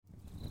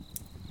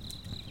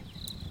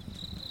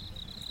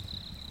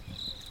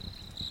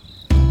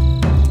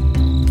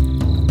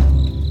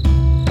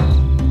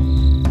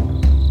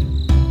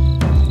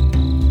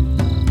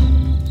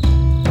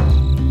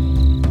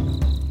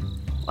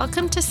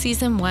to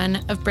Season 1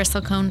 of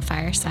Bristlecone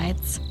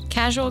Firesides,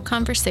 casual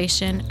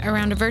conversation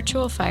around a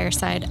virtual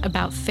fireside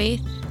about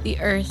faith, the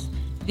earth,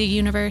 the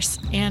universe,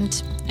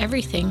 and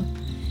everything.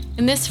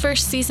 In this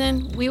first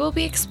season, we will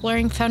be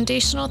exploring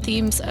foundational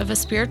themes of a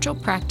spiritual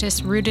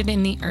practice rooted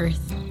in the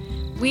earth.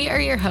 We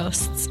are your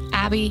hosts,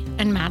 Abby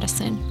and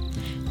Madison.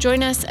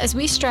 Join us as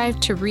we strive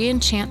to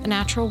re-enchant the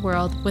natural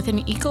world with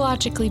an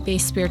ecologically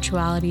based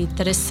spirituality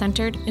that is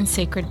centered in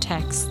sacred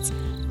texts,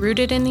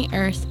 rooted in the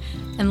earth,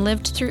 and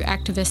lived through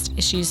activist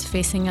issues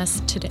facing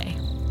us today.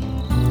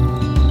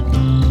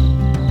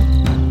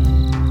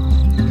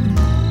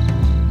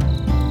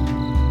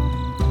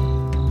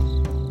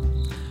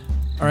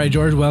 All right,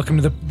 George, welcome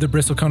to the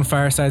Bristlecone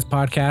Firesides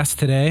podcast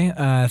today.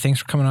 Thanks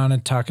for coming on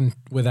and talking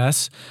with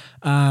us.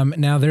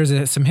 Now,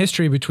 there's some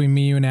history between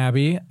me, you, and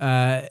Abby.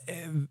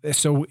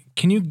 So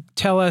can you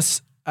tell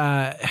us,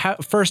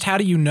 how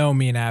do you know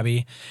me and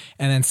Abby?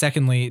 And then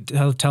secondly,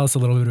 tell us a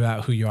little bit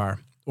about who you are.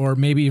 Or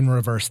maybe even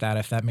reverse that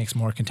if that makes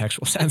more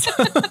contextual sense.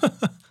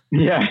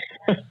 Yeah.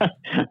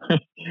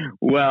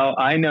 Well,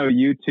 I know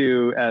you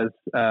two as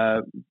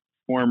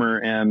former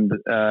and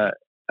I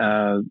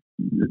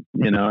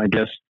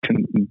guess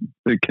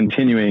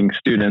continuing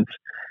students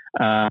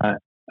in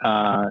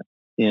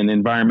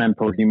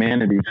environmental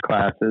humanities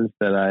classes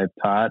that I've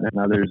taught and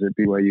others at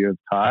BYU have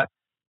taught.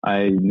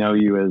 I know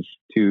you as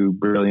two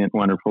brilliant,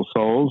 wonderful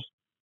souls,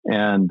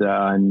 and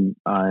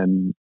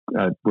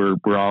we're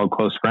all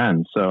close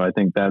friends. So I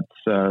think that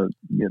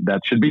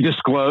should be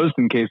disclosed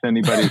in case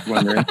anybody's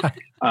wondering.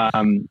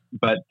 And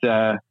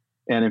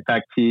in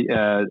fact,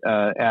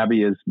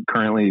 Abby is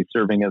currently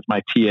serving as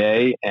my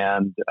TA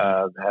and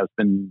has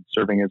been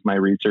serving as my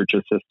research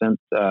assistant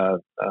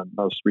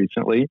most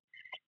recently.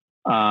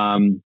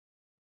 And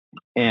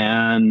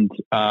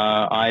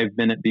I've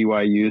been at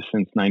BYU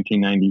since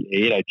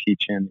 1998. I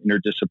teach in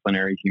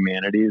interdisciplinary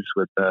humanities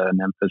with an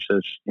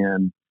emphasis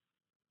in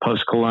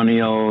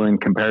post-colonial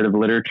and comparative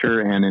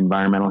literature and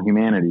environmental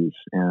humanities,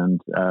 and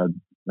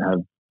have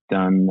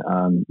done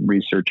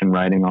research and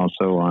writing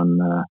also on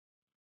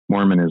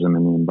Mormonism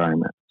and the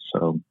environment.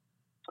 So,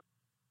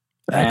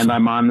 and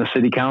I'm on the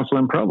city council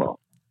in Provo.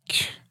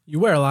 You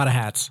wear a lot of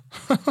hats.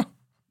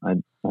 I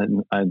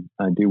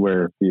do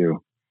wear a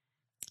few.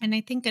 And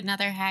I think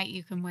another hat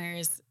you can wear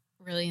is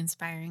really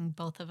inspiring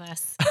both of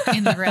us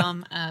in the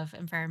realm of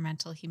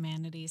environmental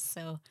humanities.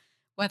 So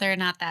whether or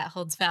not that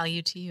holds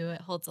value to you,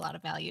 it holds a lot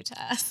of value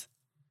to us.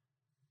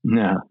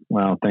 Yeah.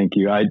 Well, thank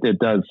you. It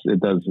does.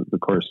 Of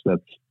course,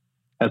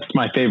 that's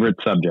my favorite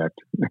subject.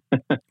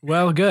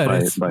 Well, good.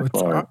 It's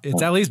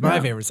at least my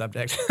favorite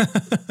subject.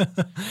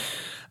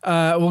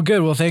 Well,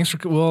 good. Well, thanks.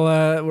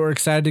 We're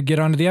excited to get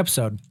onto the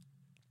episode.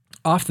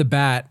 Off the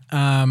bat,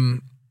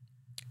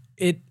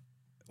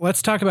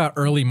 let's talk about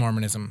early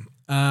Mormonism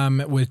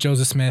with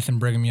Joseph Smith and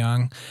Brigham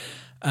Young.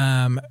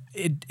 What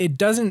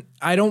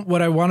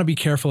I want to be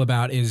careful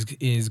about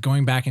is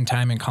going back in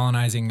time and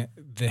colonizing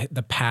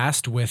the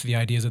past with the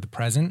ideas of the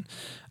present.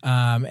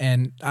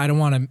 And I don't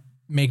want to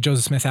make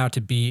Joseph Smith out to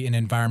be an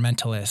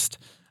environmentalist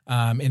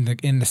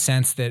in the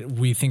sense that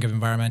we think of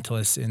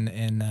environmentalists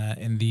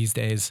in these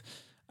days.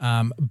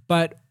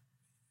 But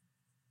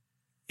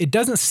it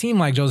doesn't seem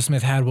like Joseph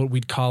Smith had what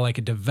we'd call like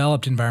a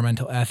developed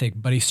environmental ethic,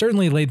 but he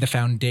certainly laid the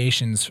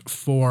foundations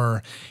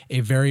for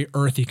a very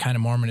earthy kind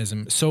of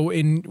Mormonism. So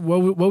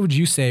what would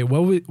you say,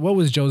 what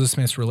was Joseph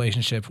Smith's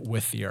relationship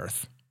with the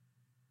earth?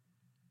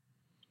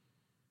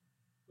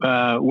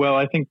 Well,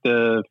 I think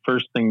the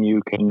first thing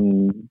you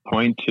can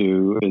point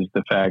to is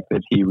the fact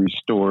that he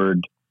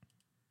restored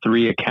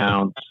 3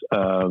 accounts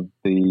of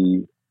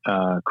the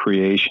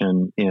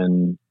creation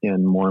in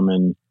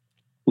Mormon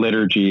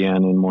liturgy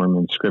and in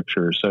Mormon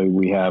scripture. So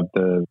we have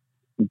the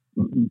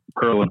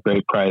Pearl of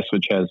Great Price,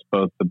 which has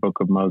both the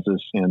Book of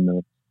Moses and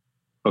the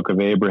Book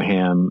of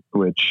Abraham,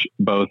 which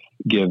both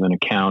give an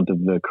account of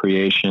the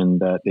creation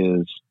that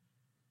is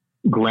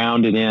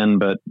grounded in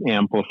but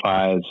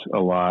amplifies a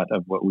lot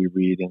of what we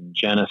read in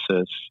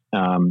Genesis.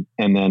 And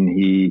then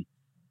he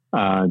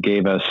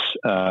gave us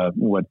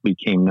what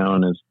became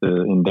known as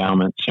the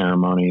endowment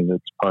ceremony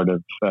that's part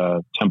of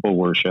temple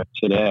worship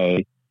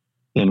today,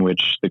 in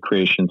which the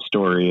creation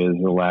story is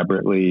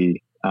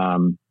elaborately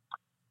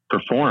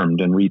performed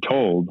and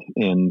retold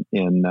in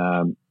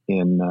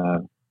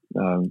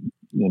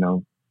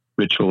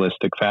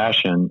ritualistic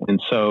fashion. And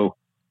so,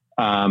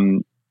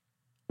 all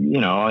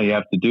you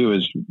have to do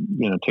is,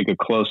 take a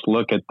close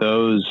look at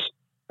those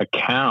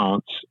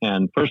accounts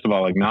and first of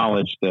all,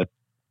 acknowledge that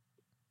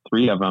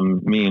 3 of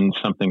them mean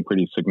something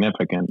pretty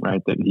significant,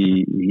 right? That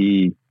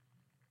he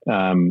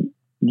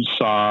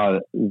saw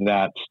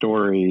that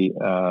story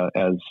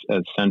as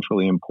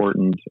centrally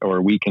important,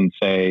 or we can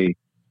say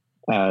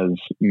as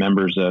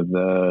members of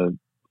the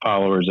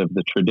followers of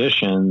the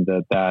tradition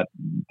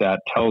that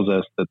tells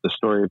us that the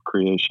story of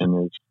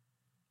creation is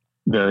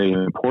very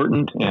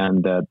important,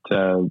 and that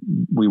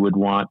we would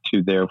want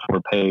to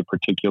therefore pay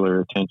particular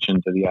attention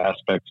to the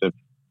aspects of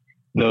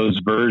those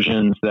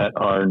versions that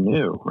are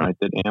new, right?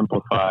 That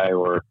amplify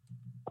or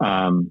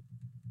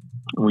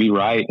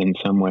rewrite in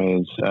some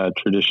ways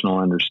traditional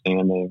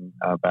understanding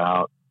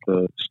about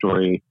the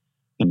story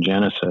in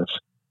Genesis.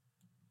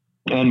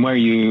 And what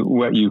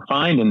you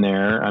find in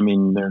there, I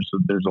mean,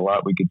 there's a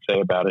lot we could say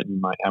about it. You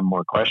might have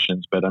more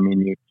questions, but I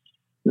mean,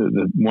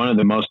 one of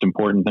the most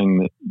important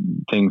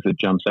things that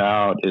jumps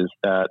out is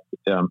that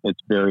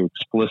it's very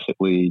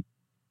explicitly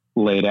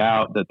laid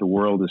out that the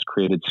world is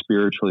created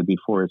spiritually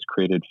before it's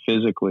created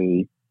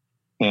physically,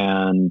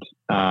 and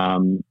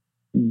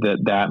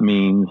that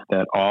means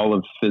that all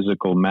of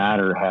physical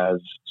matter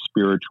has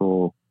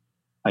spiritual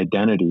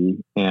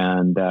identity,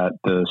 and that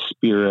the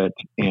spirit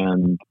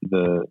and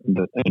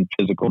and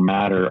physical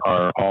matter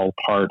are all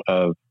part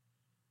of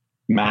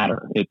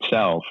matter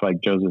itself.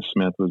 Like Joseph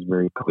Smith was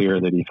very clear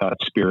that he thought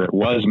spirit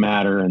was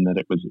matter, and that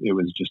it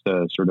was just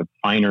a sort of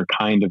finer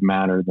kind of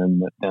matter than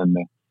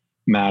the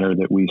matter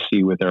that we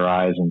see with our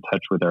eyes and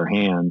touch with our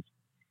hands.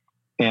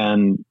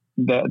 And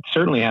that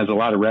certainly has a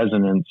lot of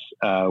resonance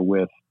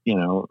with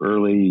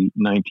early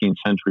 19th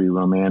century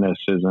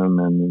Romanticism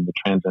and the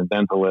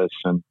Transcendentalists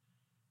and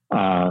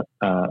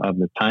of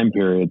the time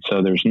period.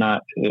 So there's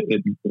not,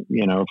 if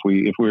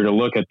we were to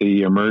look at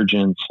the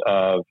emergence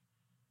of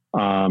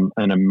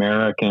an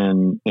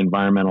American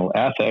environmental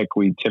ethic,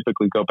 we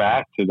typically go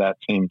back to that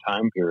same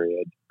time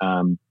period,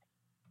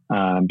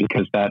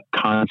 because that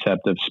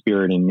concept of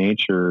spirit and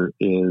nature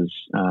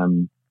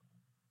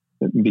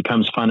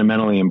becomes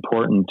fundamentally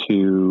important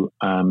to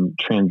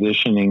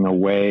transitioning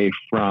away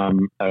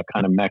from a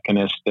kind of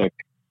mechanistic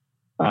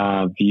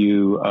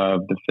view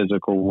of the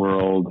physical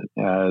world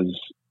as,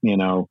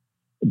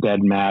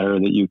 dead matter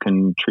that you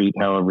can treat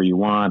however you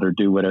want or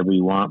do whatever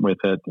you want with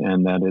it,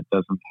 and that it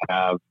doesn't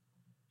have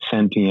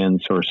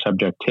sentience or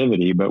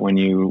subjectivity. But when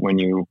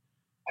you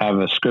have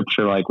a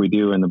scripture like we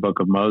do in the Book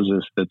of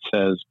Moses that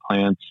says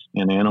plants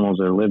and animals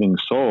are living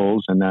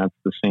souls, and that's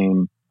the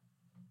same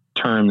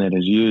term that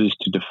is used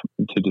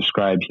to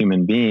describe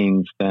human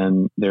beings,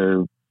 then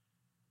there's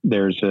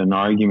an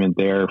argument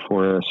there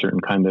for a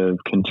certain kind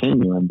of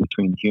continuum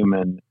between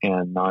human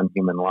and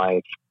non-human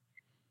life,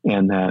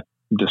 and that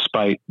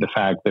despite the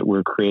fact that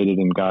we're created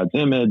in God's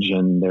image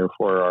and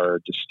therefore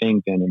are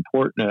distinct and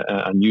important,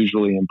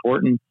 unusually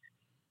important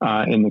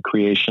in the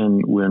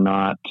creation, we're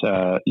not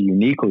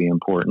uniquely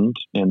important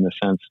in the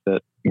sense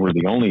that we're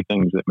the only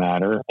things that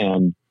matter,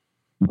 and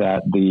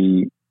that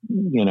the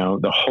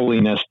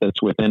holiness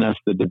that's within us,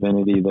 the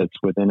divinity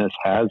that's within us,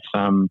 has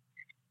some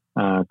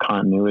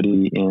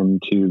continuity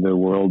into the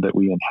world that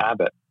we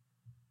inhabit.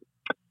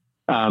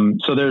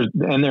 So there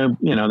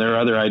are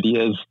other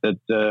ideas that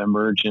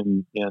emerge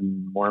in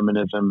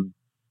Mormonism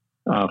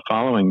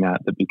following that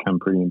become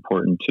pretty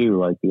important too,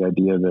 like the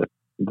idea that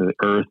the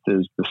earth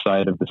is the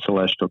site of the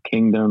celestial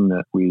kingdom,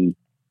 that we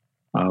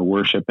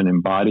worship an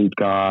embodied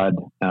God,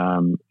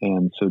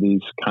 and so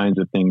these kinds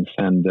of things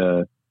send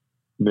a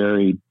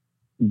very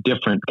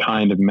different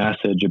kind of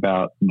message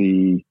about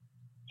the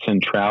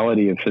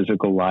centrality of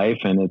physical life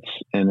and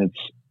its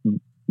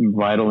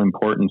vital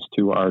importance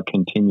to our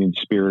continued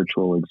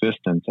spiritual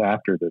existence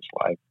after this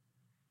life.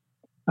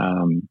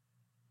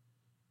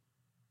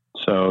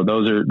 So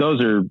those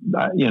are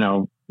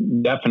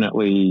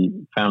definitely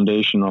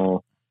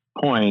foundational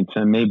points,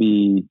 and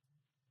maybe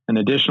an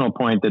additional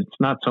point that's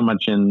not so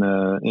much in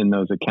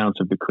those accounts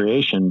of the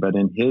creation, but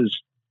in his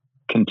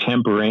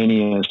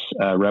contemporaneous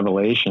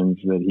revelations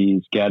that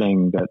he's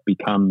getting that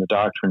become the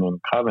Doctrine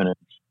and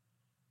Covenants.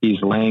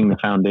 He's laying the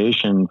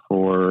foundation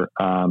for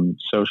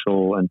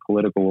social and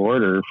political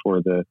order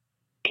for the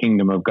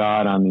kingdom of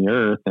God on the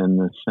earth, and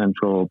the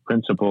central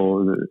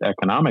principle, the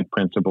economic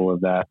principle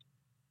of that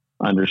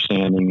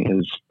understanding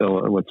is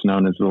what's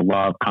known as the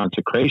law of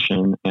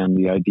consecration, and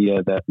the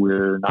idea that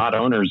we're not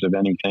owners of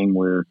anything,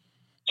 we're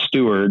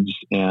stewards,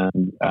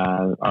 and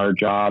our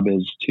job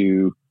is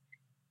to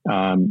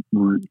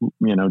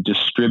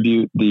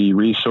distribute the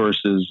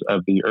resources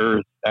of the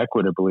earth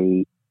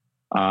equitably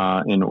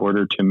in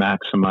order to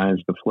maximize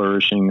the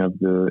flourishing of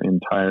the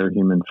entire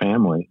human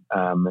family.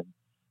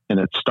 And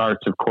it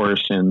starts, of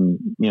course,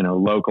 in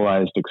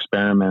localized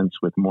experiments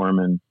with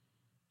Mormon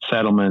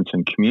settlements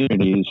and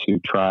communities who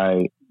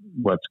try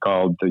what's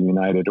called the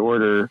United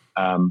Order,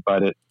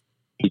 but it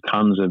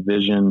becomes a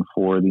vision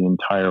for the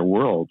entire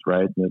world,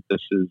 right? That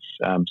this is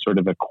sort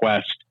of a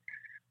quest.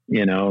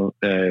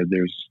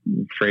 There's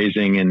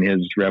phrasing in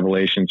his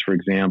revelations, for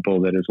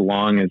example, that as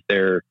long as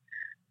there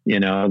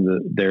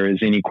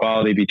is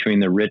inequality between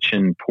the rich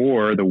and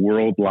poor, the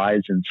world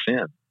lies in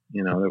sin.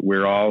 That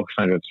we're all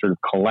sort of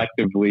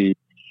collectively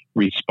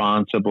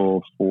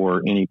responsible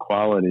for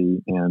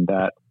inequality, and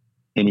that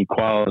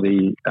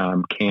inequality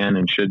can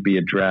and should be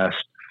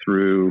addressed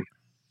through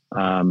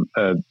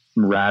a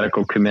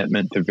radical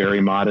commitment to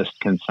very modest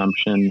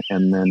consumption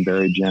and then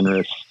very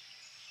generous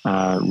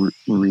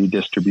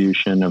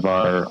redistribution of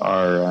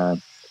our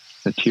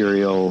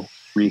material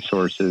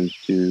resources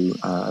to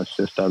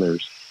assist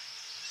others.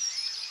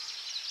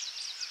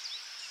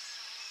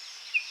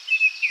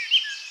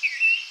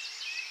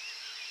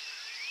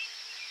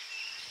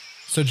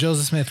 So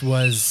Joseph Smith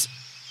was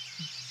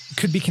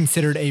could be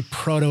considered a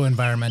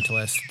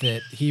proto-environmentalist,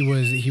 that he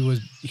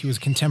was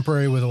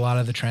contemporary with a lot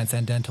of the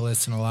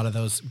transcendentalists and a lot of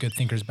those good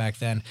thinkers back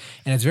then.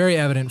 And it's very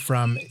evident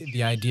from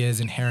the ideas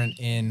inherent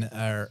in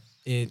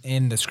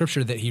the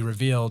scripture that he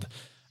revealed,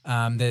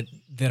 that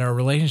our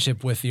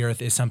relationship with the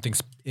earth is something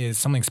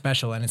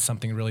special, and it's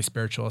something really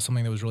spiritual,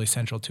 something that was really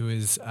central to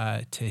his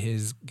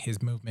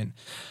movement.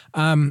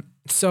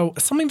 So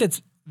something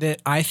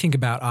that I think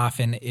about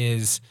often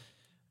is,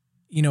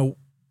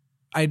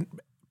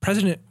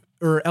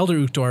 Elder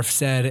Uchtdorf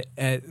said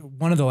at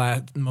one of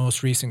the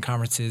most recent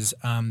conferences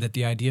that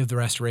the idea of the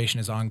restoration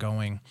is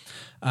ongoing,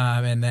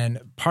 and then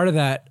part of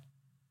that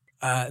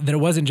that it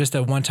wasn't just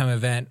a one-time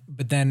event,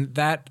 but then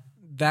that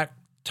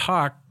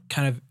talk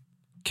kind of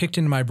kicked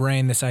into my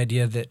brain this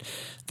idea that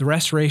the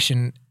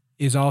restoration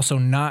is also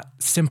not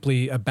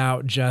simply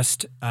about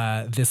just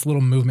this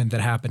little movement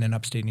that happened in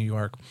upstate New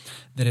York,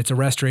 that it's a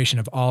restoration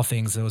of all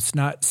things. So it's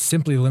not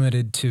simply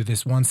limited to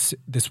this one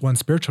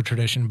spiritual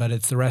tradition, but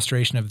it's the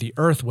restoration of the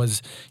earth.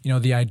 Was,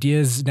 the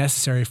ideas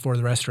necessary for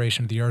the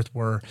restoration of the earth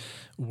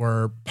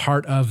were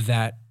part of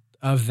that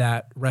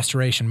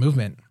restoration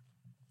movement.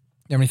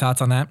 You have any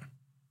thoughts on that?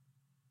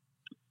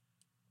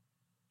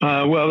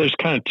 Well, there's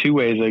kind of two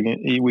ways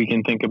we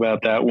can think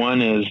about that.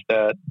 One is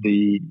that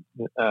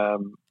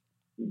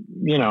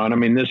and I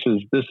mean, this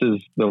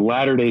is the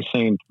Latter-day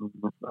Saint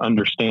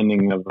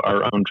understanding of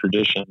our own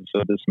tradition.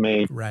 So this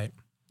may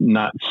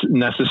not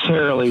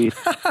necessarily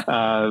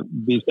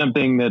be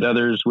something that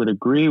others would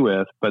agree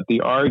with, but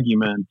the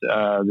argument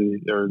or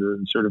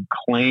the sort of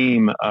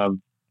claim of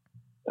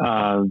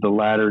the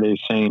Latter-day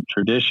Saint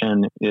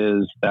tradition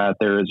is that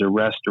there is a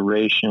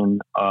restoration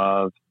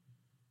of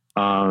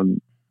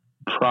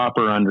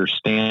proper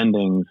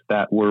understandings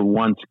that were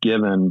once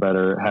given but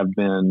have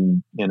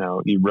been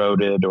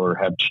eroded or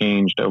have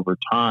changed over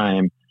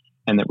time,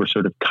 and that we're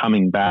sort of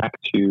coming back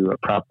to a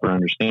proper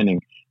understanding.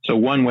 So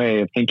one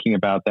way of thinking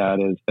about that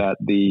is that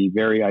the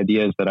very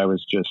ideas that I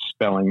was just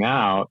spelling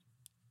out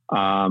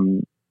are,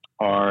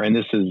 and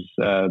this is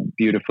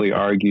beautifully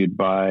argued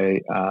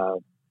by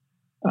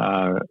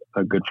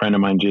a good friend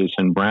of mine,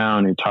 Jason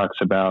Brown, who talks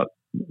about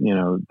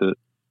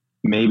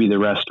maybe the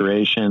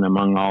restoration,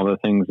 among all the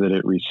things that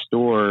it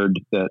restored,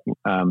 that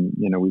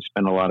we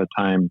spend a lot of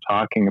time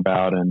talking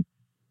about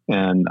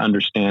and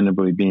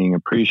understandably being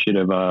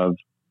appreciative of,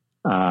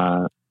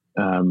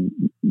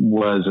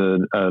 was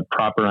a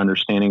proper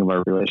understanding of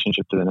our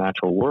relationship to the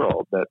natural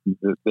world. That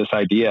this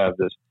idea of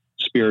this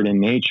spirit in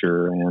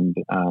nature and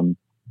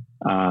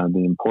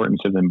the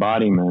importance of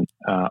embodiment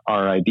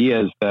are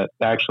ideas that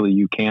actually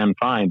you can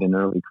find in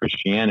early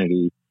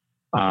Christianity.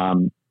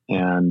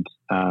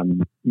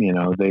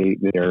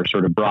 They are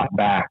sort of brought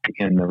back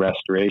in the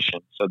restoration.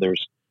 So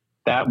there's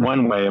that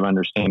one way of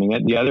understanding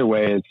it. The other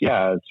way is,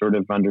 sort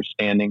of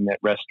understanding that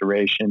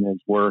restoration is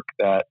work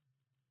that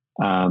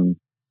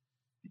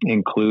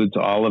includes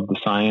all of the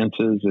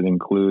sciences. It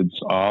includes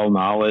all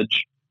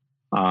knowledge.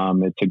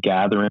 It's a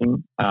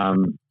gathering,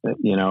 and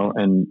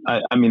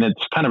I mean,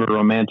 it's kind of a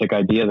romantic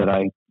idea that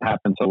I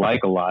happen to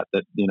like a lot,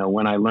 that,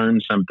 when I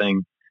learn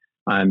something,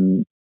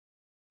 I'm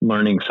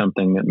learning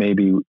something that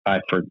maybe I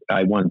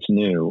once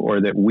knew,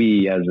 or that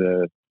we as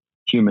a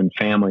human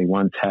family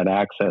once had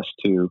access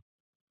to.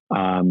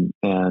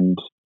 And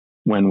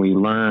when we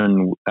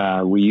learn,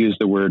 we use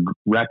the word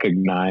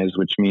recognize,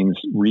 which means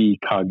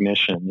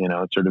recognition.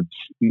 It's sort of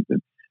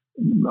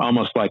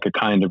almost like a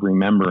kind of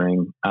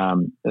remembering.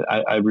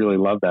 I really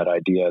love that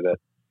idea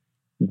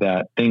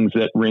that things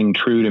that ring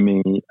true to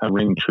me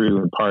ring true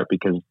in part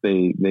because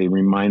they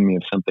remind me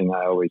of something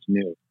I always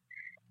knew.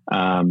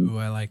 Ooh,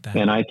 I like that.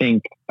 And I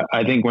think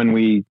when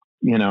we,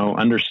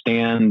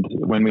 understand,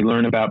 when we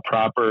learn about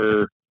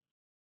proper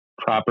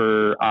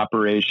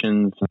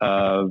operations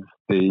of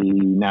the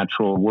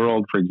natural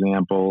world, for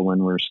example, when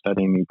we're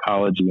studying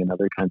ecology and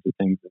other kinds of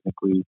things, I think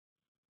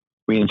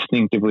we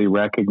instinctively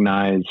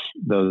recognize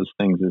those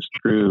things as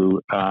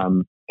true.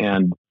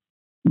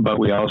 But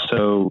we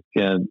also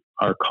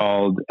are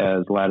called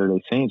as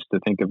Latter-day Saints to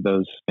think of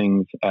those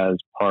things as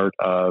part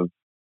of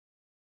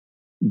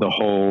the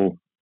whole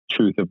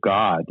truth of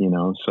God,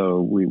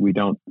 so we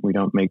don't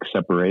make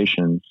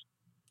separations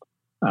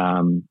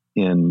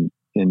in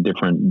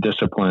different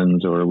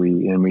disciplines, or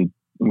we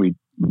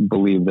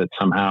believe that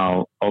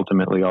somehow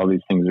ultimately all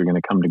these things are going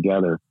to come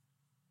together.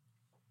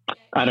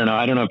 I don't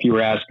know if you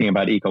were asking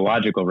about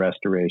ecological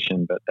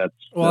restoration, but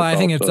I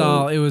think I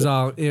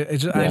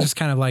just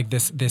kind of like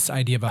this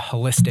idea of a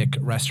holistic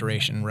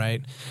restoration,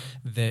 right?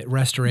 The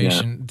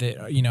restoration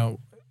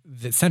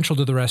that central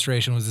to the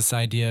restoration was this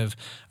idea of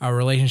our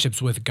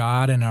relationships with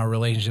God and our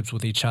relationships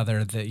with each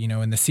other, that,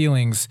 in the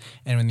sealings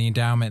and in the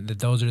endowment, that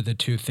those are the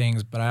two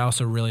things. But I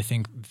also really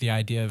think the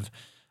idea of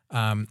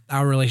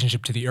our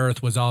relationship to the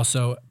earth was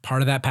also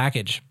part of that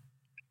package.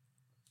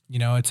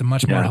 It's a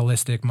much more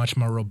holistic, much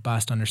more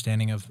robust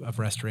understanding of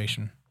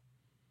restoration.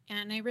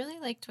 And I really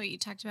liked what you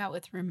talked about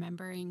with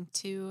remembering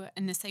too,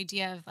 and this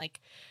idea of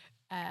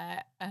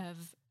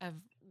of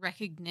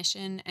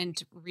recognition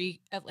and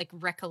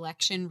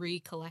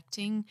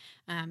recollecting,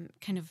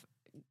 kind of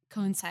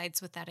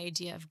coincides with that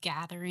idea of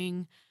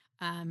gathering,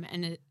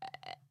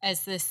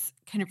 as this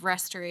kind of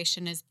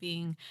restoration as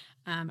being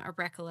a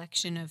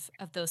recollection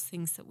of those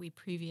things that we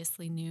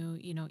previously knew,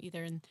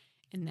 either in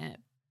the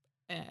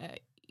uh,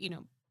 you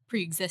know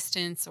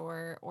pre-existence,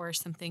 or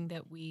something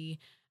that we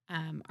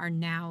are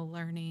now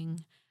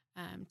learning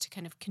to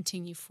kind of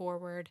continue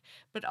forward,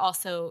 but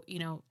also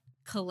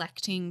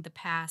collecting the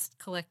past,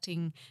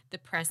 collecting the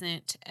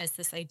present as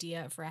this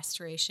idea of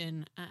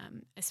restoration,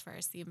 as far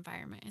as the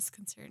environment is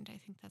concerned. I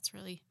think that's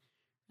really,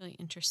 really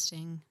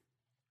interesting.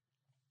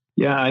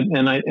 Yeah,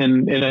 and I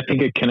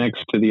think it connects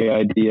to the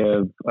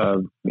idea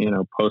of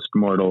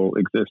post-mortal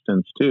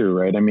existence too,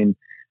 right? I mean,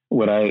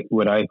 what I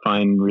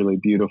find really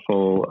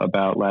beautiful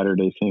about Latter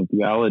Day Saint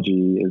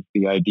theology is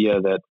the idea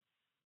that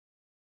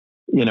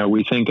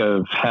we think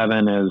of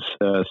heaven as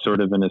sort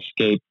of an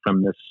escape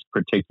from this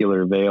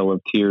particular veil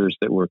of tears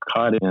that we're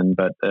caught in,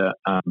 but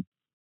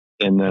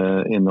in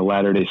the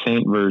Latter Day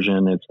Saint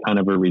version, it's kind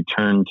of a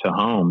return to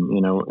home.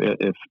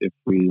 If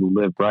we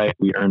live right,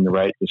 we earn the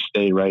right to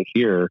stay right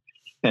here.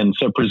 And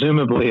so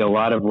presumably a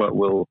lot of what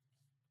we'll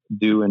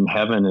do in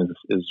heaven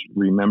is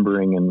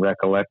remembering and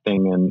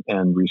recollecting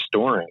and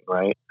restoring,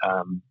 right?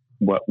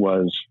 What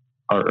was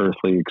our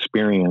earthly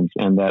experience,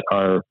 and that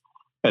our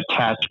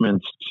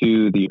attachments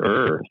to the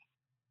earth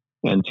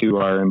and to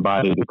our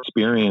embodied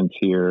experience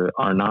here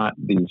are not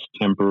these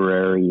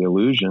temporary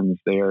illusions.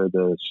 They are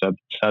the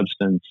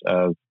substance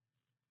of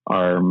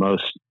our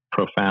most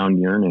profound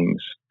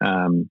yearnings.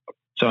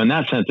 So in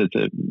that sense,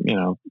 it's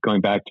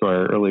going back to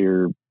our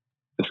earlier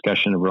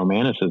discussion of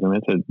romanticism,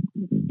 it's a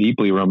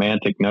deeply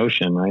romantic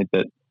notion, right?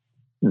 That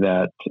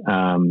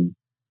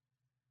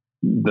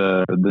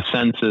the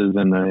senses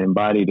and the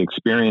embodied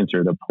experience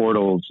are the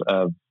portals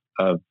of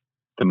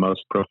the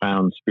most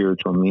profound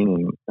spiritual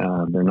meaning.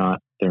 They're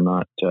not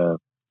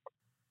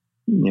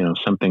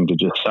something to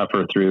just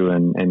suffer through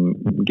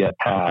and get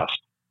past.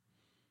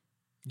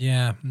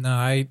 Yeah, no,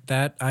 I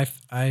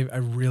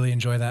really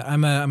enjoy that.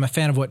 I'm a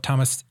fan of what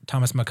Thomas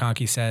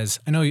McConkie says.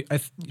 I know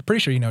I'm pretty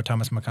sure you know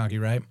Thomas McConkie,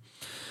 right?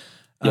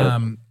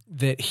 Yes.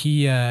 That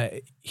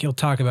he'll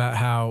talk about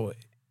how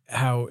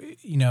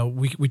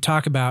we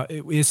talk about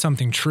it is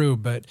something true,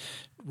 but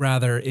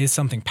rather is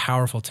something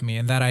powerful to me,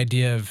 and that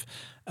idea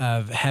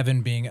of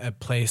heaven being a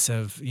place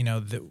of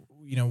that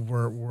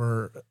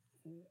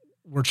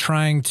we're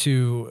trying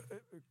to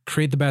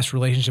create the best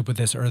relationship with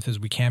this earth as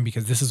we can,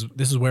 because this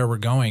is where we're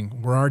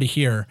going. We're already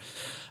here,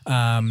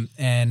 and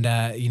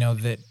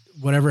that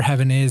whatever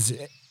heaven is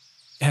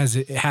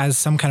has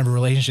some kind of a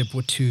relationship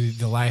to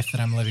the life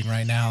that I'm living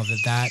right now.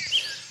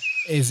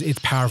 It's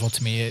powerful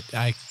to me.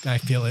 I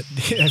feel it.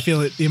 I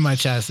feel it in my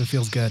chest. It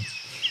feels good.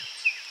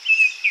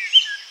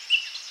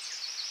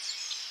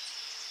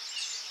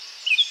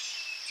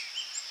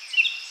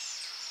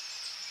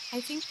 I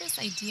think this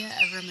idea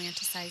of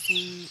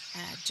romanticizing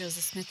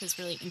Joseph Smith is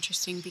really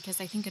interesting, because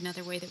I think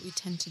another way that we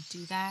tend to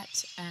do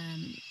that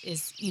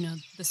is,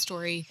 the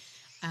story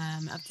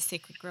of the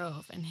Sacred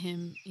Grove, and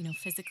him,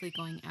 physically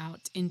going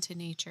out into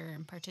nature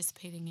and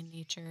participating in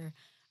nature,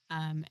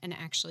 and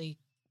actually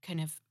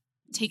kind of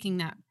taking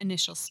that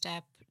initial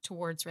step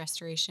towards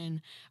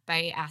restoration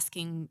by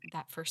asking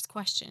that first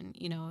question,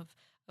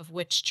 of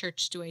which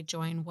church do I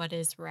join? What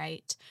is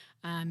right?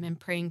 And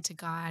praying to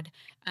God,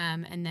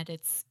 and that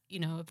it's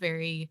a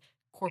very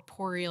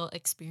corporeal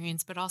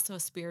experience, but also a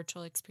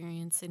spiritual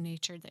experience in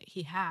nature that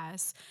he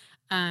has.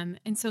 And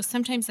so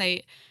sometimes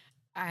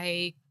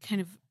I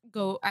kind of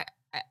go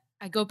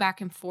I go back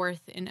and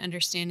forth in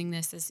understanding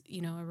this as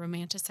a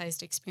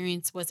romanticized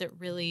experience. Was it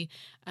really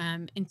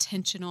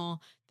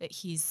intentional that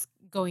he's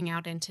going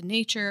out into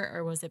nature,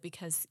 or was it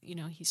because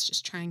he's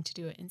just trying to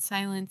do it in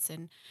silence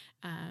and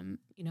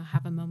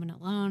have a moment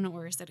alone,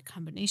 or is it a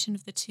combination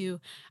of the two?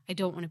 I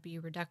don't want to be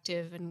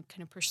reductive and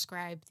kind of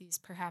prescribe these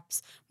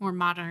perhaps more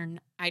modern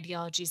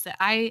ideologies that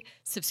I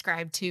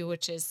subscribe to,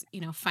 which is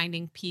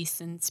finding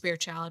peace and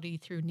spirituality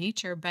through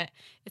nature. But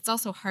it's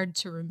also hard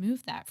to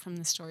remove that from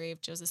the story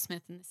of Joseph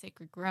Smith and the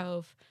Sacred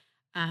Grove.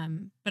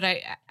 But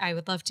I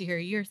would love to hear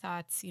your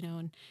thoughts,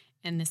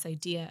 and this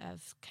idea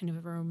of kind of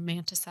a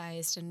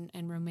romanticized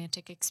and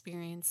romantic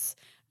experience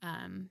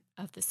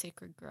of the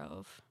Sacred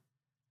Grove.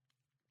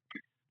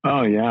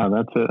 Oh yeah,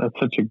 that's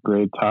such a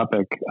great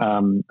topic.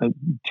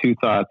 Two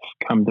thoughts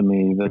come to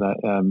me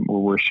that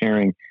we're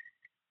sharing.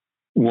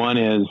 One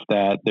is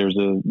that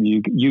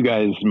you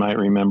guys might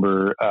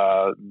remember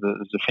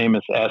there's a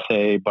famous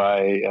essay by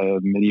a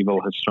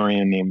medieval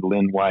historian named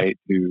Lynn White,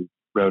 who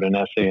wrote an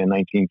essay in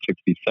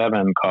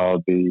 1967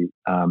 called "The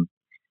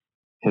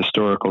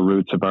Historical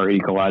Roots of Our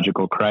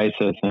Ecological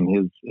Crisis."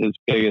 And his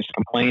biggest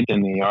complaint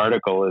in the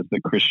article is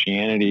that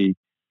Christianity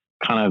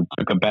kind of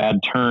took a bad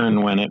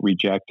turn when it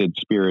rejected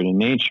spirit and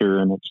nature,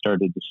 and it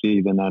started to see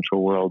the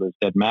natural world as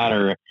dead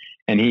matter.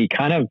 And he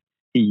kind of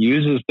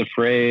uses the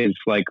phrase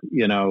like,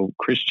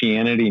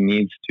 Christianity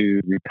needs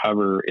to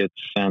recover its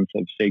sense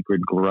of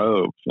sacred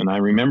groves. And I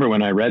remember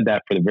when I read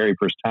that for the very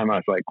first time, I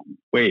was like,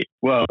 wait,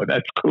 whoa,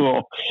 that's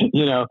cool.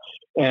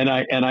 And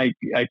I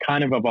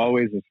kind of have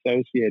always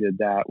associated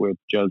that with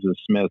Joseph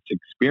Smith's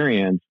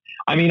experience.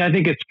 I mean, I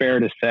think it's fair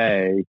to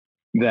say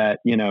that,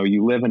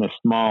 you live in a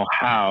small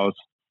house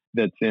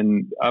that's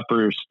in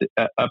upper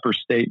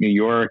state New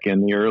York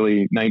in the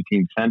early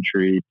 19th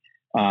century.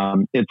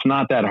 It's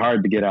not that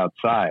hard to get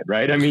outside,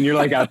 right? I mean, you're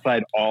like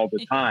outside all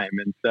the time.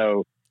 And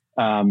so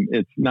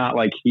it's not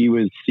like he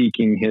was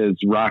seeking his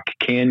Rock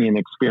Canyon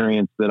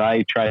experience that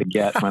I try to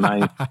get when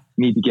I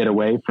need to get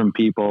away from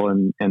people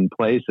and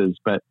places.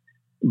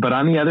 But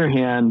on the other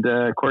hand,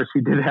 of course,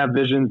 he did have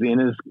visions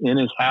in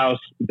his house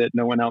that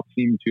no one else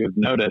seemed to have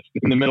noticed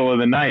in the middle of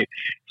the night.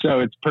 So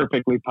it's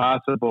perfectly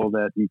possible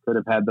that he could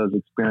have had those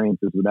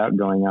experiences without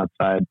going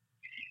outside.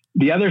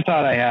 The other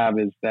thought I have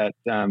is that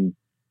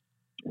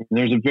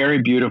there's a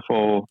very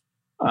beautiful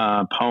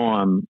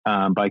poem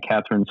by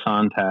Catherine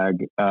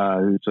Sontag,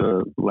 who's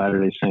a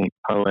Latter-day Saint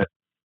poet,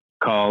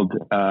 called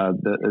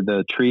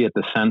the Tree at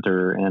the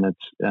Center, and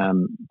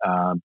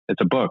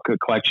it's a book, a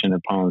collection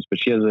of poems. But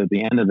she has at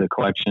the end of the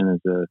collection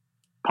is a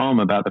poem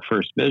about the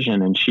first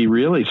vision, and she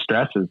really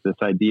stresses this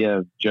idea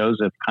of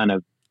Joseph kind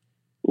of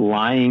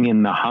lying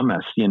in the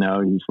hummus.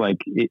 He's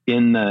like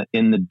in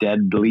the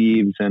dead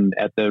leaves and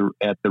at the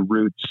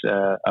roots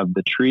of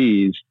the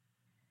trees.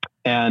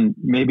 And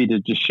maybe to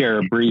just share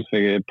a brief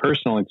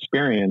personal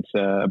experience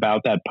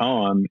about that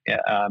poem,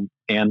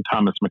 and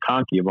Thomas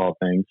McConkie of all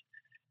things.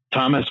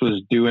 Thomas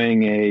was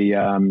doing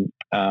a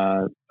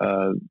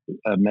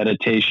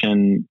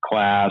meditation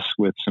class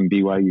with some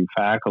BYU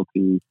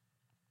faculty,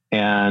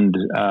 and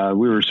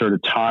we were sort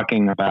of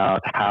talking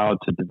about how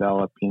to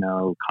develop,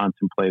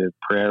 contemplative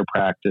prayer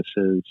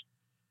practices.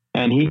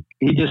 And he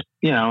just,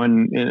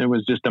 and it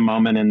was just a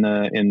moment in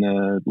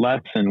the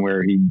lesson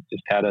where he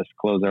just had us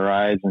close our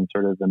eyes and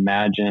sort of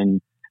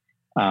imagine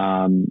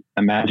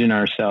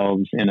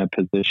ourselves in a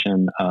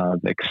position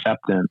of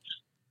acceptance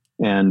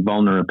and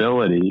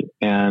vulnerability.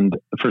 And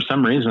for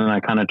some reason, I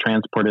kind of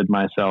transported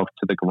myself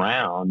to the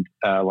ground,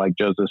 like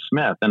Joseph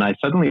Smith. And I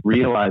suddenly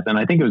realized, and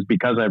I think it was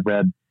because I've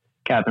read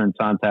Catherine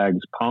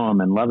Sontag's poem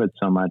and love it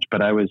so much,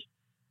 but I was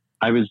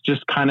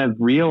just kind of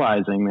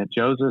realizing that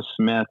Joseph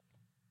Smith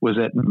was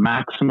at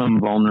maximum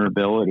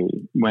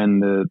vulnerability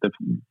when the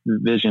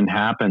vision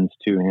happens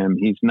to him.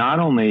 He's not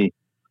only,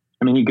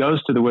 he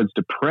goes to the woods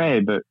to pray,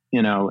 but,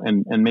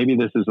 and maybe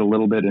this is a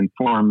little bit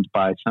informed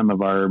by some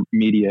of our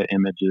media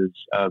images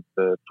of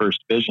the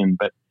first vision,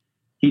 but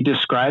he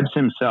describes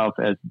himself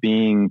as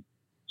being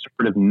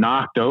sort of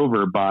knocked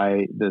over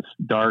by this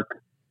dark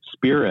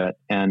spirit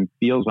and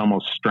feels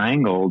almost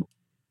strangled.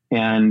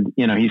 And,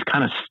 he's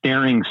kind of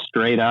staring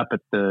straight up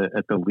at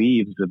the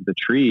leaves of the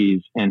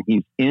trees, and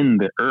he's in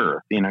the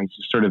earth, he's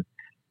just sort of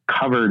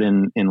covered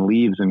in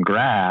leaves and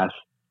grass.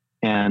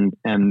 And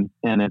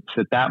it's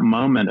at that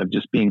moment of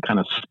just being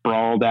kind of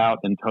sprawled out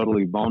and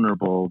totally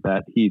vulnerable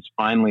that he's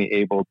finally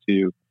able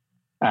to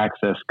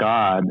access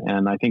God.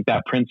 And I think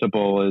that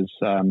principle is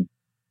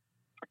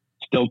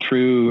still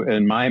true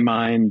in my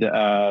mind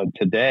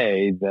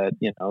today, that,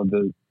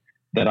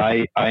 that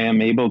I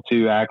am able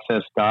to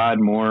access God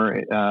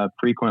more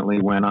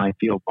frequently when I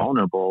feel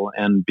vulnerable,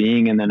 and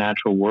being in the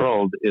natural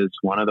world is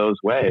one of those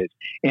ways.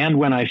 And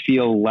when I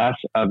feel less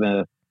of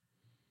a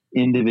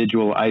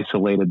individual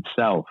isolated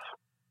self,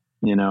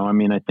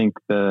 I think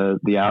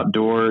the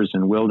outdoors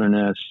and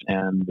wilderness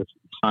and the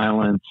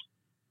silence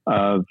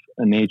of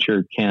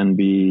nature can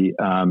be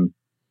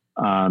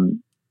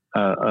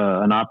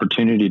an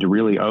opportunity to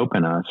really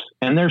open us.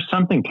 And there's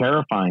something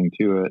terrifying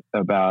to it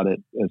about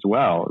it as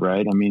well,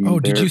 right?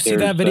 Did you see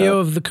that video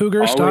of the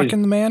cougar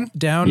stalking the man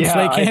down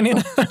Slate Canyon?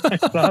 I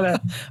saw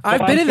that.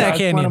 I've been in that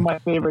canyon. One of my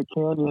favorite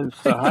canyons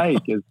to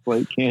hike is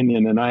Slate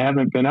Canyon, and I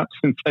haven't been up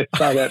since I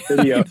saw that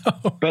video.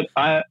 But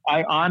I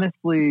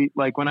honestly,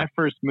 like when I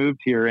first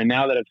moved here, and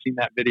now that I've seen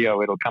that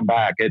video, it'll come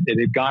back. It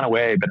had gone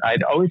away, but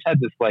I'd always had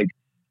this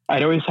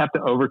I'd always have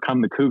to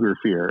overcome the cougar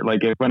fear.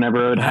 Like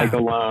whenever I would hike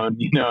alone,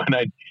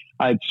 and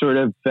I'd sort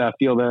of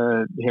feel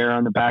the hair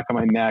on the back of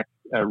my neck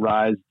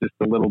rise just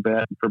a little bit.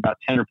 And for about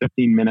 10 or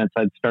 15 minutes,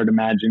 I'd start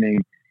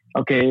imagining,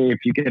 okay, if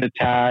you get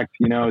attacked,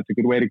 it's a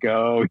good way to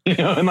go,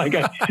 and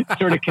I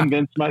sort of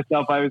convinced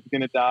myself I was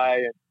going to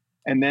die.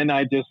 And then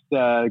I just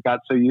got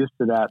so used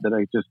to that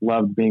I just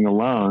loved being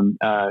alone,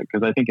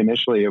 because I think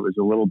initially it was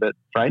a little bit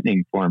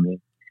frightening for me.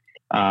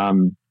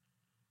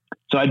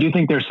 So I do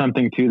think there's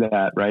something to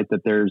that, right?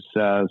 That there's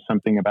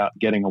something about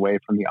getting away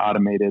from the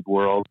automated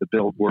world, the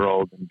built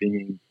world, and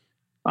being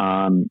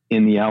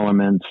in the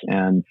elements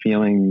and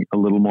feeling a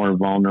little more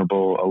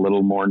vulnerable, a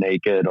little more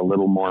naked, a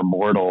little more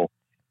mortal.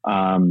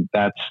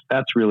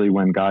 That's really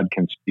when God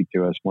can speak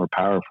to us more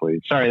powerfully.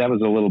 Sorry, that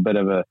was a little bit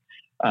of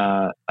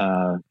a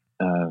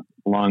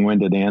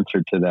long-winded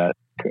answer to that,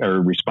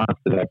 or response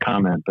to that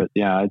comment. But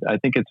yeah, I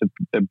think it's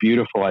a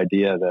beautiful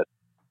idea that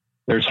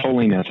there's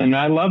holiness. And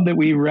I love that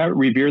we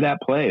revere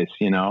that place,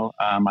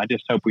 I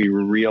just hope we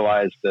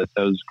realize that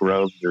those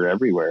groves are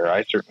everywhere.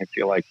 I certainly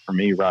feel like for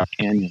me, Rock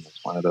Canyon is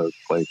one of those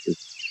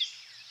places.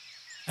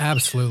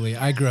 Absolutely.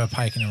 I grew up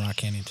hiking in Rock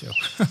Canyon too.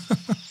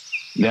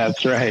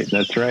 That's right.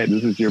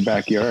 This is your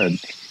backyard.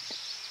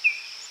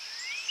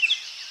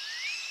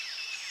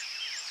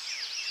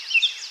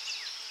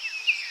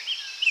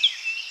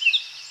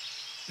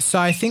 So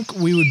I think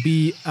we would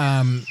be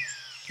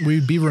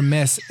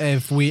remiss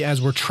if we,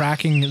 as we're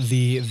tracking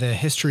the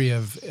history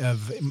of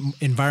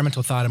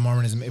environmental thought in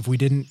Mormonism, if we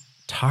didn't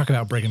talk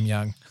about Brigham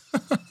Young.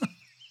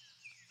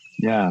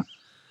 Yeah.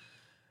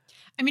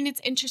 I mean,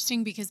 it's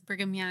interesting because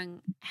Brigham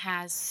Young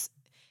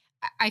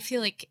I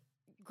feel like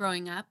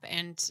growing up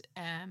and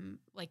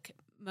like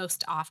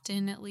most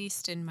often, at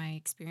least in my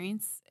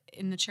experience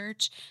in the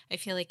church, I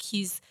feel like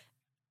he's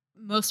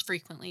most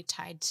frequently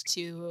tied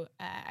to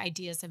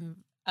ideas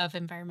of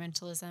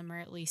environmentalism, or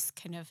at least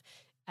kind of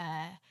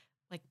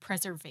like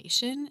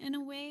preservation in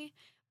a way.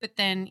 But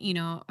then,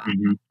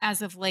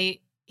 as of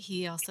late,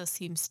 he also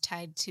seems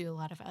tied to a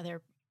lot of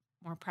other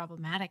more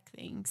problematic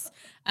things.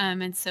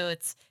 And so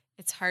it's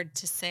hard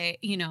to say,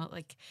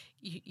 like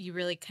you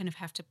really kind of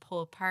have to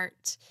pull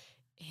apart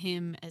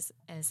him as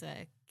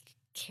a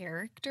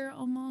character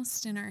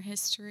almost in our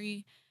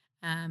history,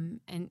 and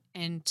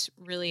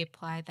really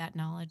apply that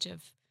knowledge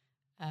of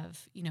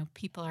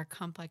people are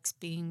complex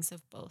beings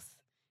of both,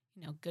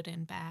 good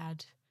and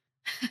bad.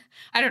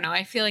 I don't know.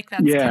 I feel like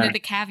that's kind of the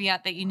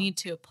caveat that you need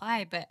to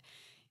apply, but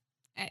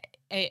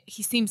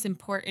he seems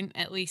important,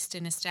 at least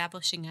in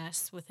establishing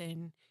us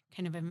within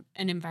kind of an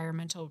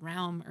environmental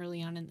realm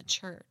early on in the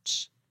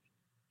church.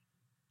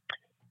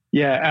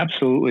 Yeah,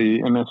 absolutely,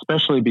 and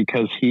especially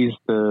because he's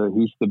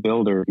the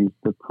builder, he's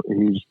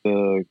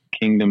the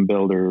kingdom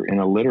builder in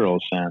a literal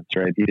sense,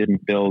 right? He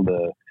didn't build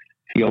a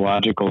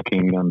theological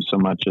kingdom so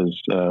much as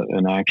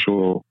an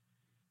actual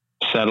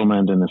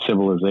settlement and a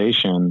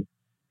civilization,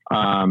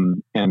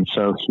 and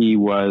so he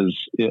was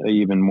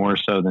even more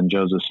so than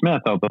Joseph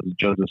Smith. Although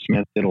Joseph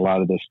Smith did a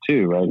lot of this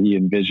too, right? He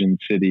envisioned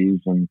cities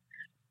and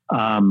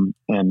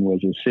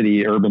was a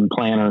city urban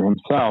planner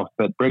himself.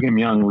 But Brigham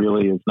Young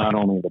really is not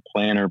only the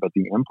planner, but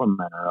the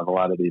implementer of a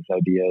lot of these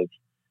ideas.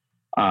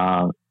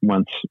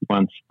 Once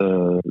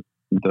the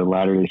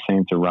Latter-day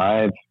Saints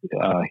arrive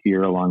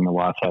here along the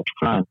Wasatch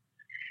Front.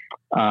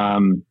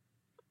 And,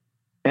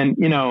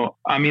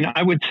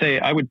 I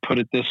would put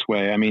it this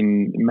way. I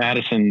mean,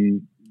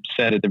 Madison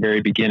said at the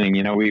very beginning,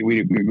 we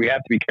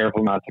have to be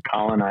careful not to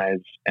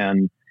colonize.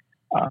 And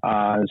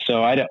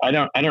so I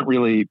don't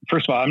really,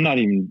 first of all, I'm not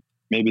even,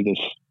 maybe this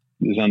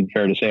is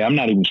unfair to say, I'm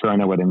not even sure I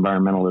know what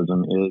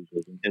environmentalism is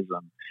as an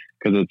ism,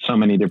 because it's so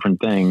many different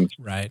things.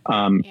 Right.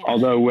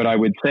 Although what I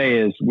would say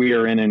is we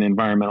are in an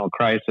environmental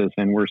crisis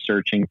and we're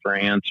searching for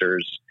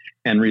answers,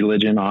 and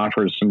religion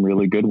offers some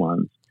really good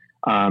ones.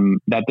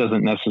 That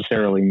doesn't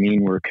necessarily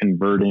mean we're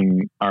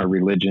converting our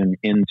religion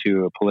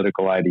into a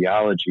political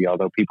ideology,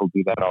 although people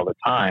do that all the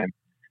time.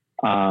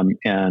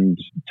 And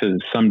to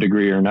some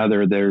degree or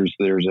another, there's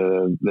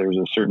a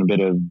certain bit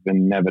of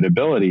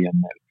inevitability in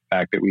the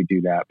fact that we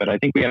do that. But I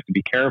think we have to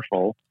be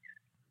careful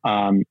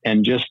and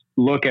just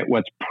look at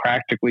what's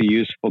practically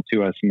useful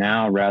to us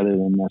now rather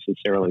than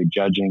necessarily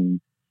judging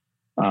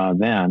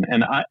then.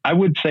 And I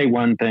would say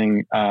one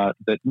thing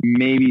that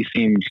maybe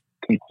seems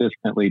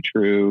consistently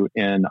true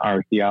in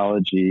our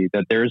theology,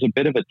 that there's a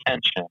bit of a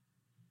tension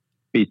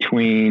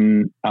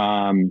between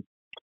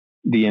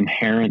the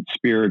inherent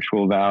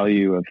spiritual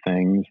value of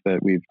things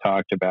that we've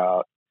talked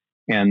about,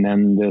 and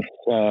then this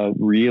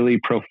really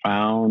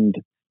profound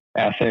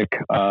ethic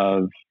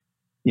of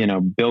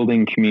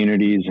building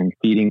communities and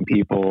feeding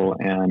people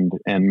and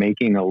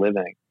making a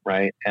living,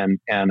 right? And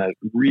a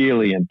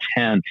really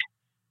intense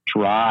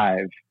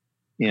drive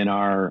in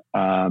our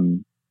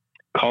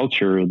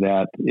culture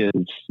that is,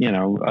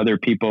 other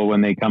people,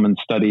 when they come and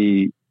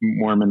study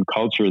Mormon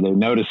culture, they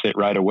notice it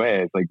right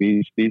away. It's like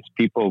these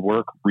people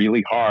work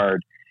really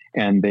hard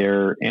and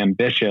they're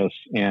ambitious,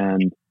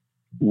 and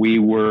we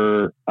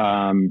were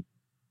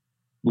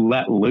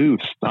let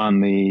loose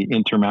on the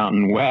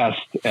Intermountain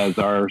West as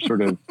our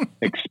sort of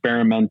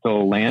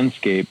experimental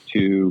landscape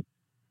to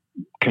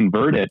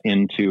convert it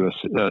into a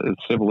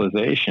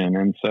civilization.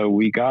 And so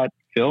we got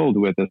filled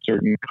with a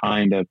certain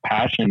kind of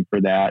passion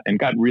for that and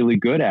got really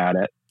good at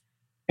it.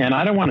 And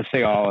I don't want to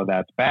say all of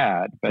that's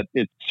bad, but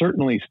it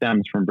certainly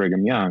stems from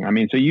Brigham Young. I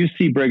mean, so you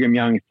see Brigham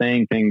Young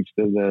saying things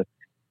to the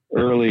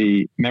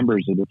early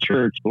members of the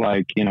church,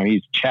 like,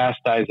 he's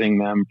chastising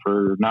them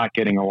for not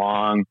getting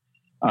along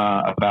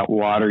about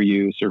water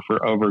use or for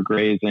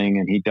overgrazing,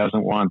 and he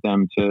doesn't want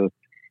them to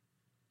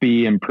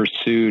be in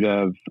pursuit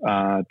of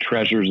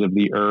treasures of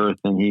the earth,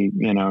 and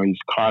he's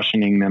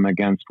cautioning them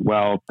against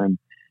wealth, and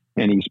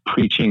he's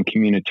preaching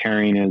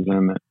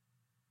communitarianism,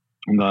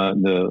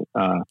 the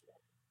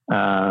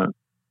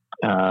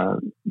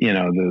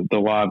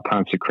law of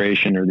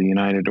consecration, or the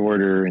United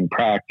Order in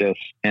practice,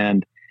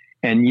 and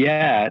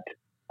yet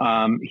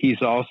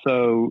he's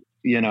also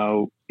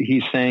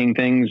he's saying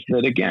things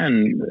that,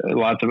 again,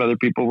 lots of other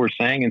people were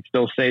saying and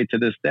still say to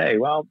this day.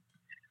 Well,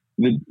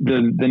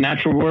 the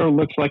natural world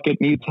looks like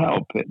it needs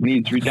help. It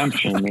needs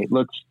redemption. It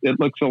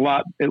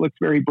looks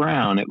very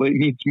brown. It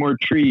needs more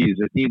trees.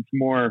 It needs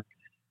more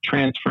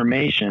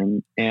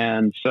transformation.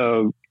 And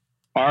so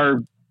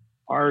our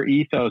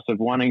ethos of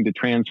wanting to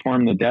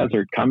transform the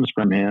desert comes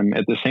from him,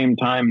 at the same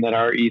time that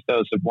our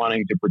ethos of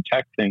wanting to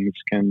protect things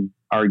can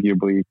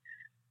arguably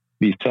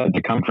be said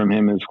to come from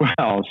him as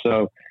well.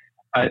 So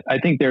I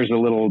think there's a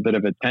little bit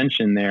of a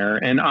tension there,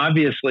 and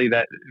obviously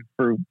that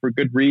for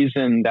good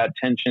reason, that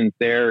tension's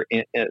there,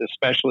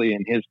 especially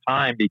in his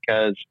time,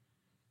 because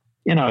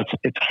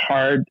it's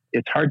hard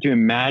to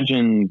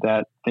imagine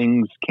that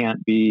things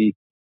can't be,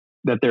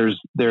 that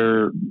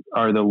there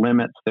are the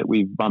limits that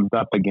we've bumped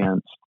up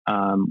against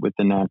with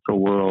the natural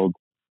world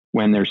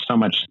when there's so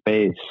much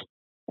space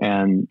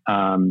and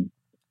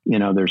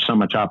there's so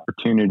much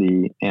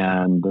opportunity.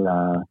 And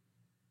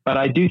but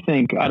I do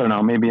think, I don't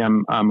know, maybe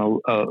I'm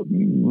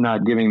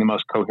not giving the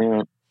most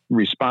coherent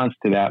response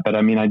to that, but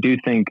I mean, I do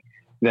think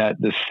that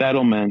the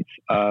settlements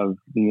of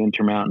the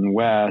Intermountain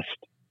West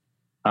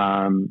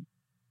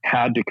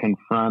had to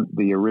confront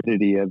the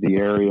aridity of the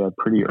area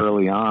pretty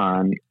early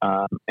on,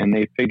 and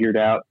they figured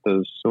out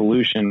the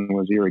solution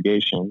was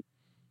irrigation.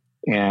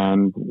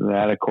 And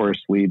that, of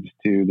course, leads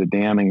to the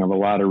damming of a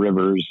lot of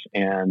rivers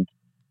and,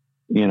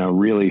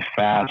 really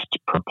fast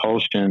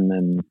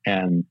propulsion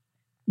and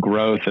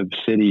growth of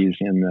cities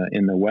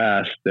in the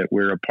West that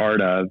we're a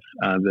part of,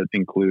 that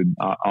include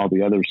all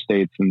the other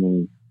states in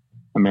the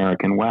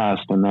American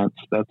West. And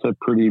that's a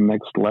pretty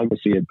mixed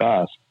legacy at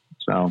best.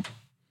 So.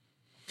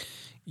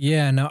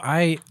 Yeah, no,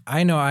 I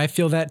know I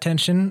feel that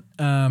tension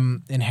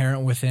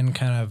inherent within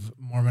kind of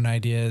Mormon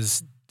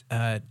ideas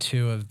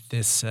too, of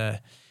this.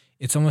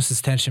 It's almost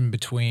this tension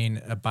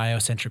between a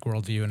biocentric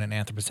worldview and an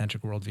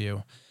anthropocentric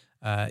worldview.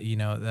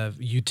 The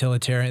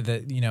utilitarian,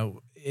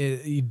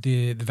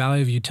 the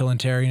value of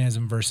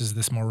utilitarianism versus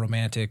this more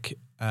romantic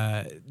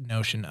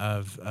notion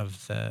of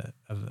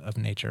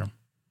nature.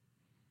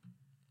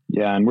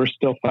 Yeah, and we're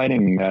still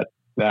fighting that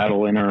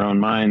battle in our own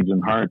minds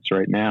and hearts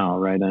right now,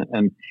 right?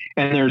 And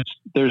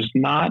there's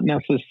not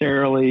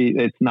necessarily,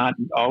 it's not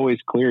always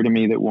clear to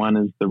me that one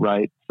is the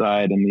right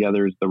side and the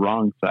other is the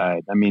wrong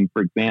side. I mean,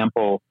 for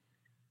example,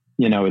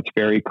 it's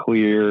very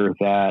clear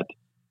that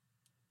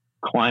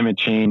climate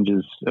change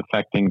is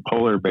affecting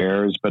polar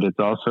bears, but it's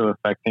also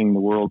affecting the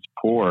world's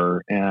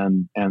poor.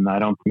 And I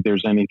don't think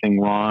there's anything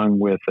wrong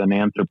with an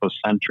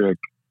anthropocentric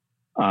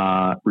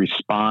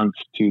response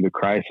to the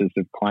crisis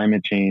of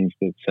climate change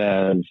that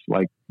says,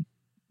 like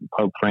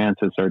Pope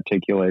Francis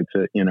articulates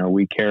it,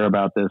 we care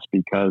about this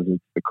because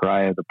it's the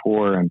cry of the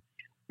poor and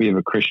we have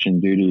a Christian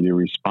duty to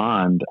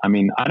respond. I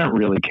mean, I don't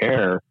really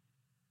care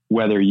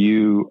whether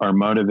you are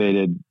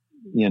motivated,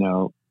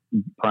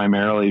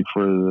 primarily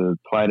for the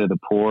plight of the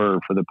poor or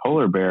for the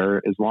polar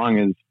bear, as long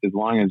as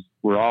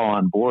we're all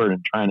on board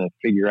and trying to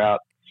figure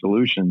out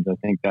solutions. I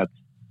think that's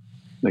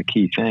the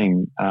key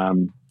thing.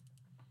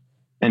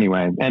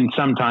 Anyway, and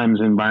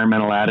sometimes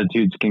environmental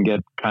attitudes can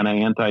get kind of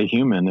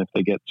anti-human if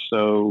they get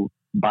so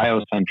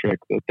biocentric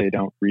that they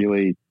don't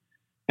really.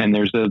 And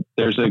there's a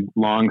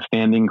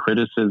long-standing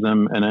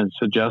criticism, and it's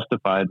a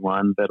justified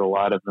one, that a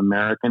lot of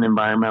American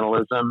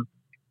environmentalism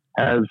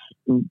has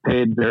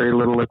paid very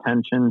little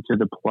attention to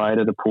the plight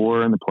of the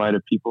poor and the plight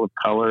of people of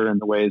color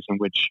and the ways in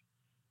which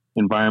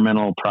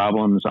environmental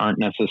problems aren't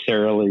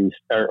necessarily,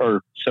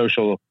 or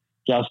social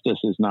justice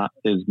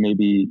is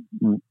maybe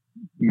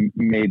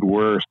made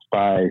worse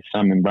by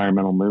some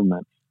environmental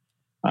movements,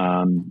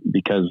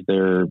 because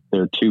they're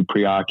too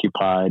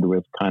preoccupied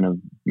with kind of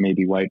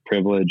maybe white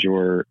privilege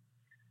or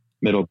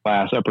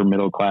upper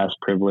middle class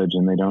privilege,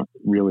 and they don't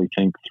really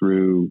think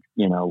through,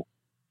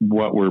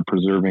 what we're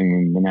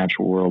preserving the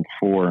natural world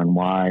for and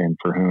why and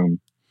for whom.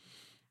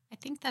 I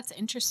think that's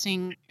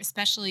interesting,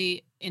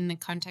 especially in the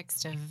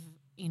context of,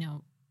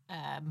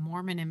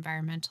 Mormon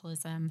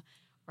environmentalism,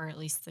 or at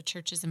least the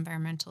church's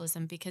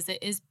environmentalism, because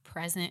it is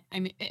present.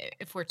 I mean,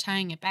 if we're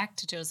tying it back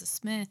to Joseph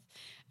Smith,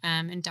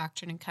 in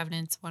Doctrine and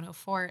Covenants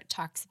 104, it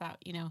talks about,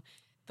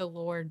 the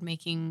Lord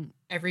making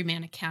every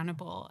man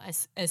accountable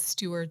as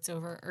stewards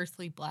over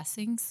earthly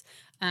blessings.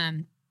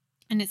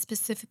 And it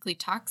specifically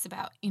talks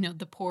about,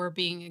 the poor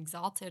being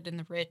exalted and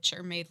the rich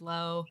are made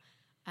low.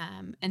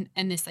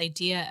 And this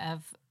idea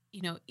of,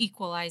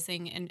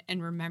 equalizing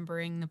and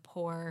remembering the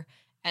poor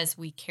as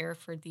we care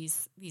for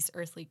these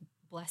earthly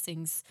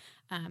blessings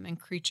and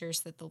creatures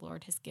that the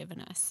Lord has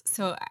given us.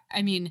 So,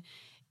 I mean,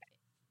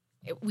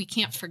 we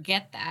can't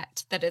forget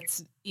that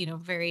it's,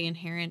 very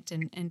inherent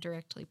and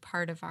directly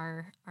part of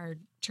our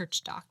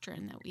church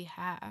doctrine that we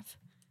have.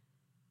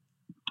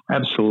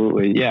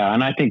 Absolutely. Yeah.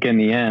 And I think in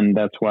the end,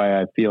 that's why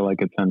I feel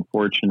like it's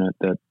unfortunate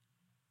that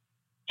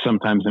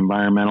sometimes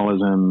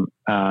environmentalism,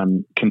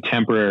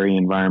 contemporary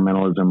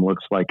environmentalism,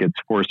 looks like it's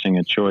forcing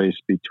a choice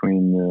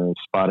between the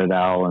spotted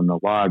owl and the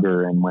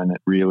logger. And when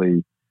it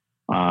really,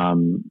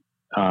 when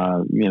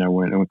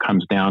it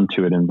comes down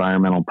to it,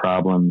 environmental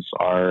problems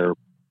are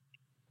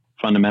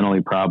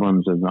fundamentally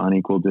problems of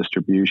unequal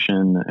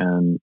distribution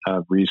and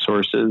of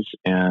resources,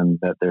 and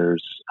that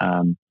there's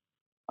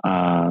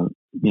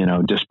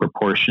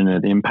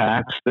disproportionate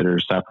impacts that are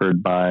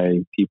suffered by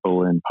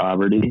people in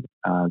poverty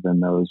than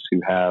those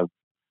who have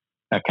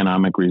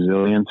economic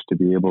resilience to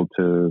be able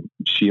to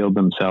shield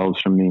themselves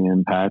from the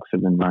impacts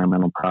of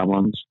environmental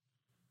problems.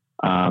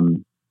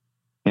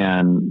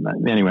 And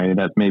anyway,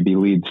 that maybe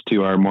leads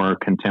to our more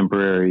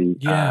contemporary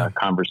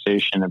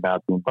conversation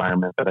about the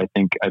environment. But I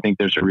think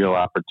there's a real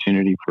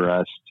opportunity for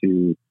us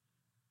to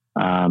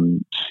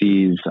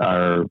seize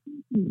our.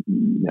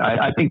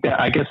 I think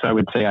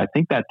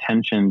that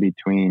tension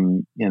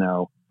between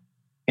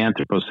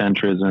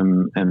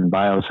anthropocentrism and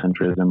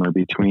biocentrism, or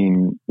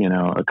between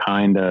a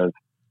kind of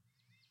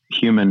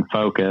human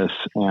focus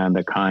and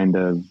a kind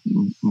of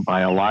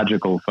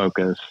biological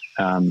focus,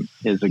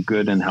 is a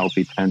good and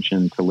healthy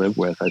tension to live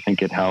with. I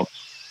think it helps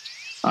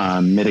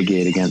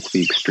mitigate against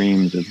the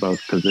extremes of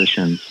both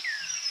positions.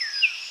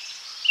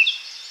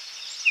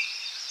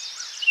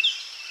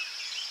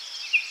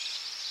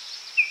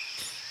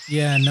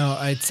 Yeah, no,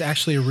 it's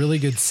actually a really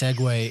good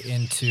segue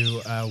into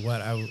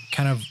what I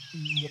kind of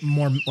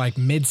more like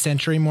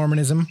mid-century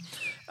Mormonism.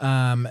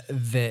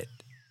 That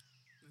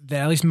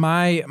at least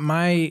my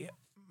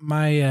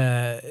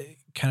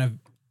kind of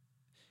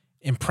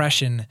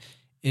impression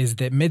is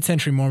that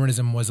mid-century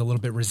Mormonism was a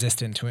little bit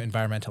resistant to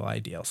environmental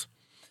ideals.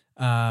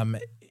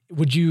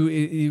 Would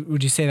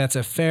you say that's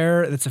a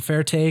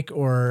fair take,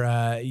 or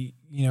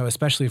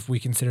especially if we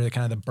consider the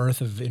kind of the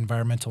birth of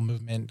environmental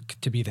movement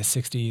to be the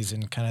 60s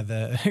and kind of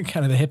the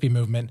hippie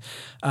movement,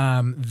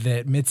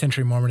 that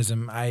mid-century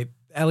Mormonism,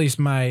 at least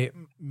my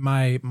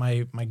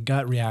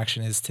gut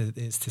reaction is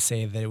to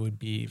say that it would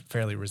be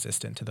fairly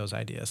resistant to those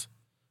ideas.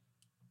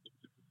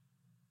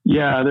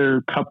 Yeah, there are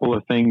a couple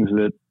of things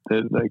that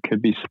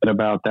could be said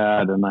about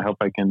that, and I hope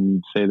I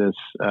can say this,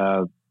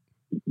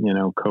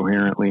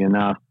 coherently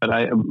enough. But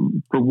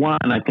for one,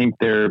 I think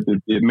the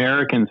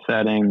American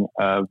setting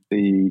of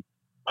the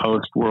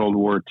post-World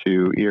War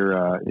II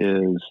era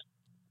is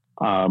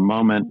a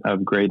moment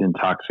of great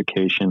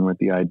intoxication with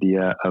the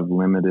idea of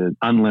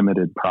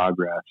unlimited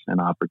progress and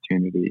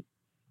opportunity,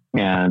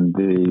 and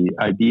the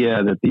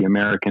idea that the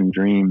American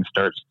dream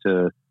starts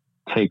to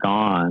take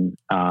on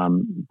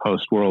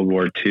post World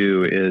War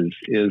II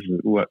is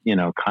what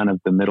kind of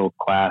the middle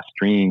class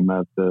dream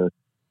of the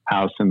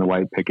house and the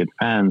white picket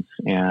fence,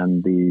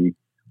 and the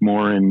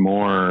more and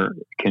more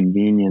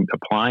convenient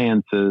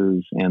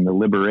appliances, and the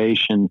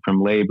liberation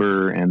from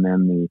labor, and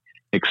then the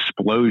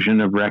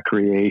explosion of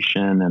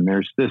recreation. And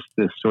there's this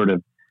sort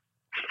of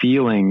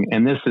feeling,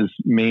 and this is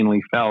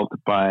mainly felt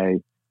by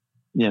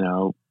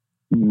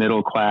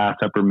middle class,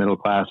 upper middle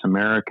class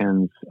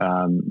Americans,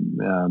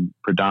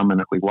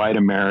 predominantly white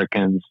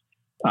Americans.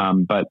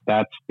 But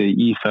that's the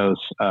ethos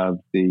of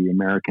the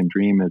American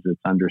dream as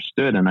it's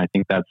understood. And I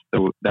think that's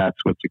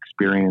what's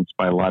experienced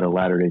by a lot of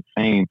Latter-day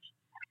Saints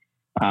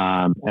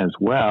as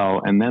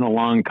well. And then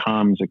along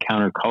comes a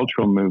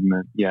countercultural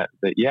movement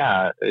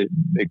it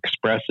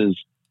expresses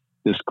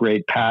this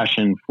great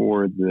passion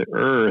for the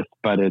earth,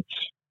 but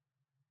it's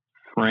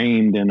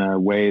framed in a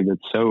way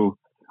that's so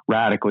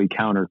radically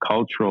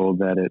countercultural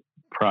that it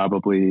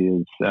probably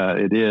is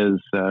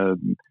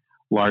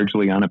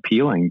largely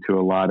unappealing to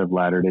a lot of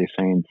Latter-day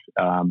Saints.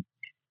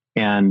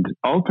 And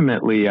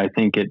ultimately, I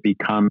think it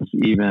becomes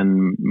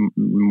even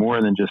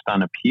more than just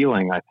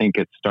unappealing. I think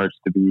it starts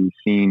to be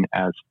seen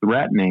as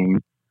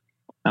threatening.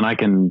 And I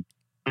can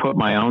put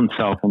my own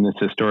self in this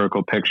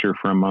historical picture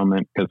for a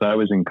moment, because I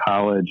was in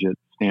college at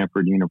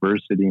Stanford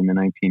University in the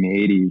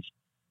 1980s,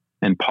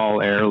 and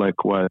Paul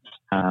Ehrlich was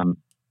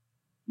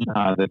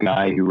the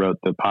guy who wrote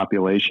The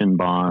Population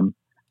Bomb,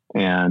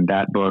 and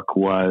that book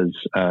was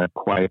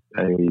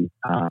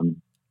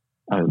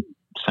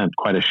sent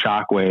quite a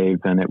shockwave,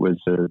 and it was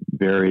a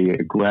very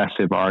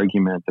aggressive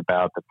argument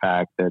about the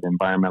fact that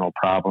environmental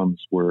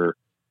problems were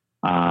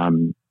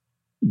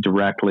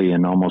directly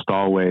and almost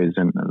always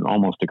and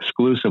almost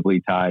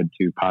exclusively tied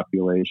to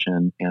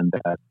population, and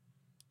that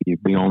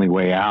the only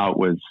way out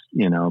was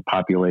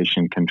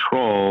population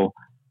control,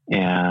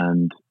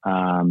 and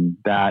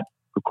that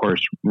of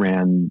course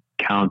ran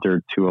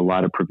counter to a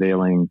lot of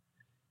prevailing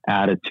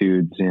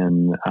attitudes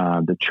in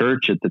the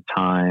church at the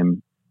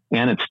time,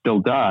 and it still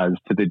does,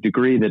 to the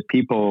degree that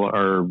people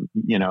are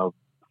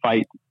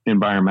fight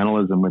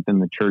environmentalism within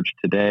the church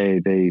today.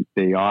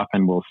 They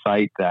often will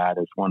cite that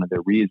as one of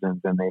the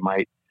reasons, and they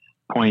might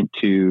point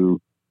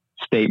to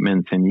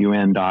statements in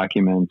UN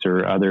documents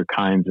or other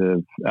kinds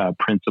of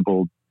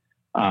principled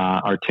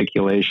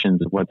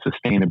articulations of what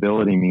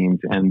sustainability means,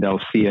 and they'll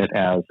see it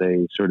as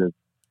a sort of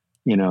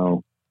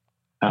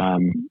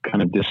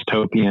kind of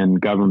dystopian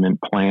government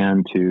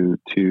plan to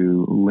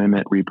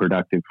limit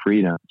reproductive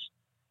freedoms.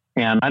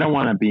 And I don't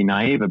want to be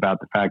naive about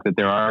the fact that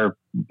there are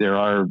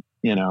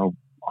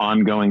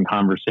ongoing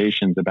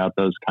conversations about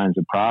those kinds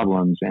of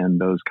problems, and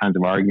those kinds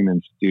of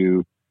arguments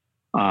do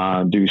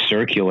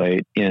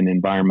circulate in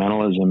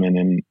environmentalism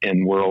and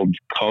in world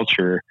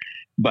culture,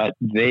 but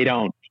they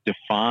don't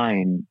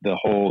define the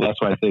whole.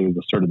 That's why I say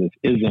the sort of this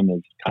ism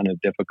is kind of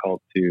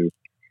difficult to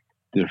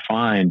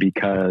define,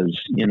 because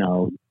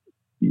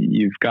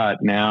you've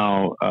got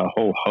now a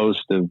whole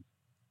host of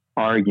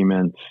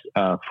arguments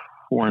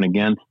for and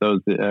against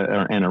those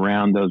and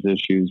around those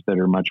issues that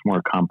are much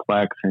more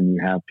complex. And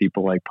you have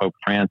people like Pope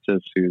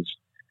Francis, who's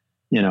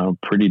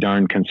pretty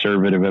darn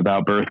conservative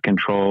about birth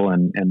control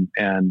and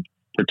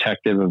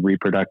protective of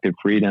reproductive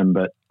freedom,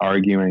 but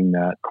arguing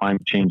that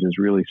climate change is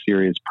a really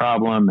serious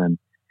problem. And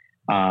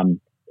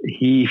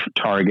he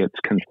targets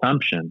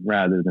consumption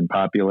rather than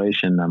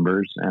population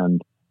numbers.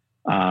 And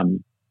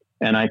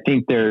I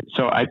think there's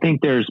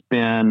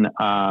been,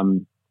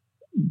 going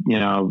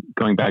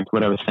back to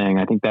what I was saying,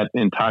 I think that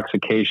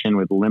intoxication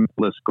with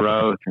limitless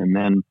growth, and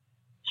then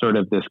sort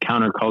of this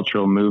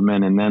countercultural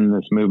movement, and then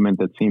this movement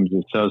that seems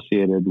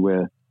associated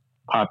with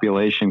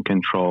population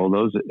control.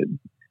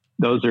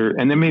 Those are,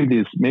 and then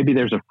maybe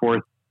there's a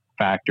fourth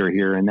factor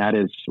here, and that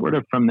is sort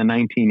of from the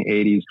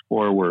 1980s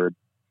forward,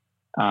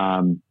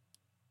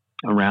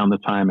 around the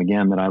time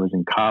again that I was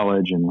in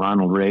college and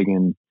Ronald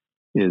Reagan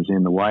is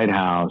in the White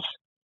House.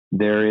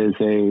 There is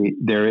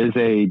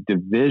a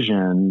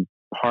division,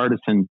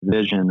 partisan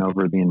division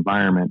over the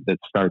environment that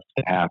starts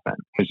to happen.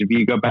 Because if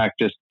you go back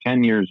just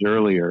 10 years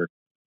earlier,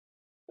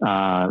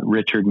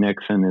 Richard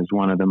Nixon is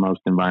one of the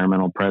most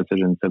environmental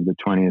presidents of the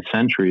 20th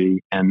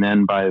century. And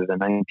then by the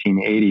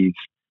 1980s,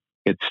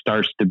 it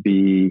starts to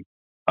be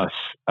a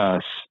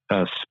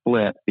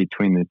split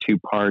between the two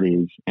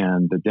parties,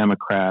 and the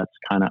Democrats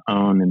kind of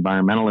own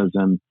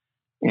environmentalism,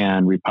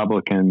 and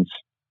Republicans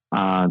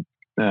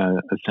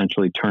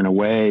essentially turn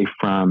away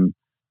from,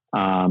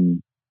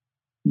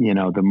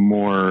 the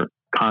more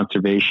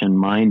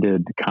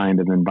conservation-minded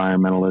kind of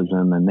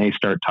environmentalism, and they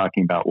start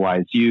talking about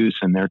wise use,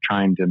 and they're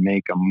trying to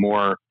make a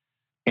more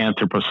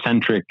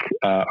anthropocentric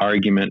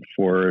argument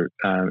for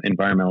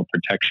environmental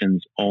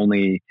protections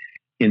only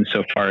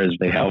insofar as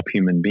they help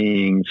human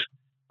beings.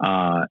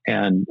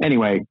 And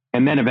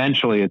then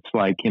eventually it's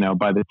like,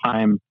 by the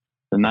time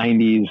the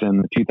 90s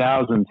and the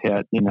 2000s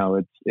hit,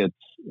 it's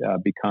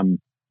become,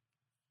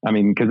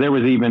 because there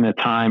was even a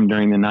time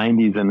during the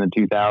 90s and the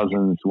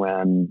 2000s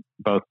when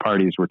both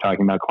parties were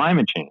talking about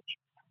climate change.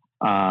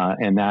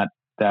 And that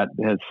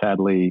has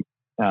sadly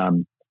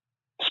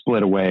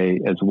split away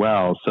as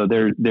well. So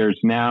there's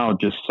now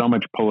just so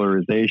much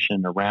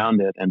polarization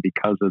around it. And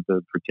because of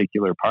the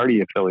particular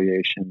party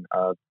affiliation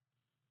of,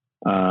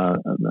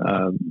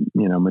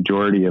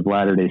 majority of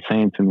Latter-day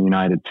Saints in the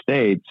United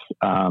States,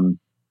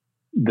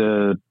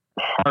 the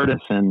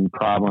partisan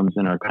problems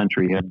in our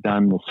country have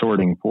done the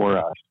sorting for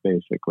us,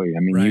 basically.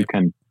 Right.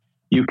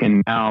 You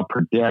can now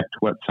predict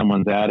what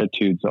someone's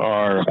attitudes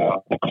are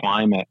about the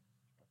climate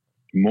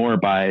more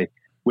by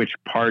which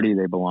party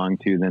they belong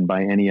to than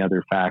by any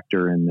other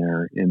factor in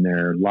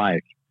their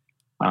life.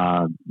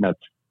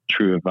 That's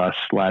true of us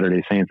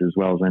Latter-day Saints as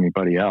well as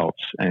anybody else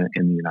in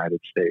the United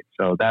States.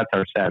 So that's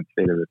our sad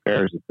state of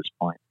affairs at this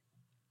point.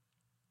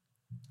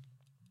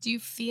 Do you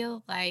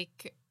feel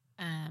like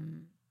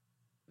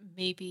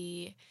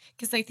maybe,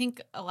 because I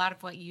think a lot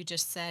of what you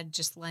just said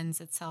just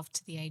lends itself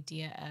to the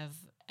idea of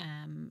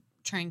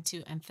trying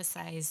to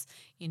emphasize,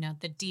 the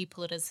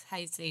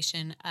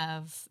depoliticization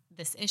of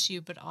this issue,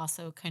 but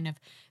also kind of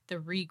the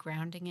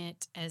regrounding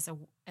it as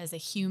a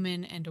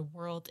human and a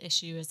world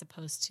issue, as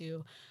opposed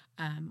to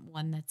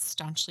one that's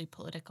staunchly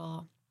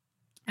political.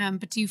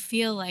 But do you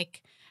feel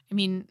like,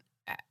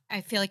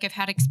 I feel like I've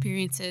had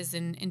experiences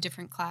in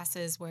different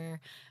classes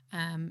where,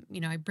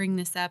 I bring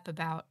this up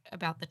about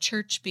the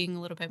church being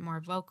a little bit more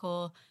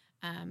vocal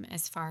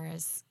as far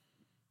as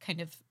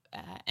kind of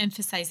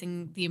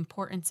emphasizing the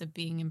importance of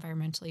being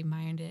environmentally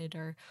minded,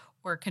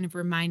 or kind of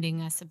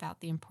reminding us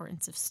about the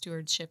importance of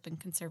stewardship and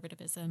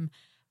conservatism.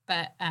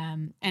 But,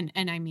 and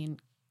I mean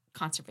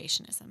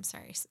conservationism,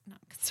 sorry, not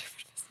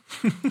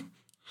conservatism.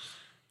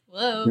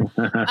 Whoa.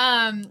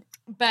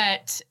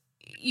 But,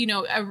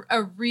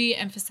 a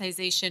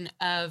re-emphasization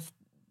of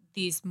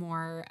these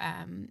more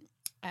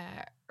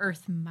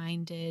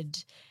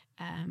earth-minded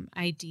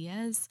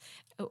ideas.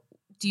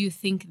 Do you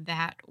think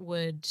that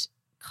would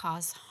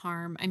cause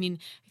harm? I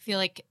feel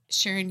like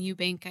Sharon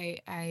Eubank,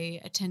 I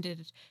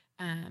attended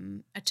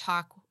a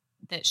talk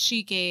that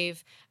she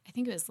gave, I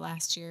think it was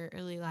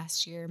early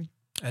last year.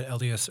 At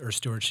LDS Earth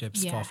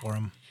Stewardship's Fall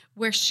Forum.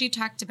 Where she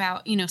talked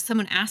about,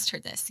 someone asked her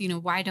this,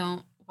 why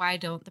don't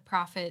the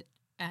prophet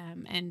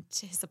and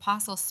his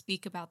apostles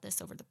speak about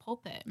this over the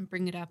pulpit and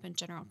bring it up in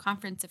general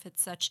conference if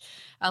it's such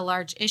a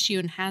large issue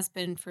and has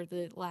been for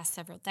the last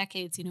several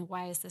decades?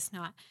 Why is this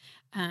not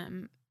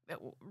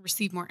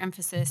receive more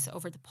emphasis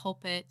over the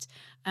pulpit?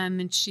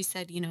 And she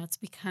said, it's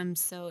become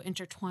so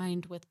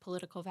intertwined with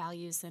political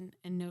values and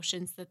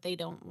notions that they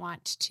don't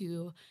want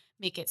to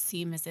make it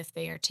seem as if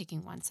they are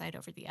taking one side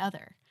over the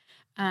other.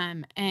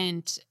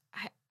 And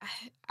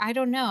I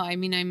don't know.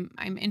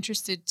 I'm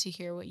interested to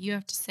hear what you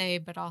have to say,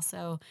 but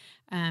also,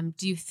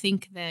 do you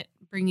think that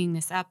bringing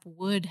this up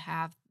would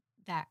have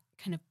that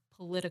kind of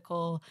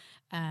political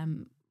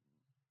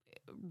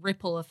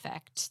ripple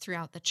effect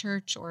throughout the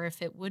church, or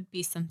if it would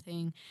be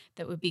something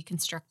that would be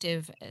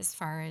constructive as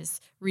far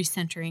as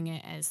recentering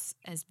it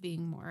as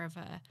being more of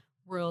a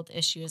world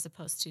issue as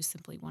opposed to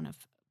simply one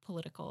of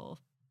political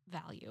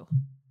value.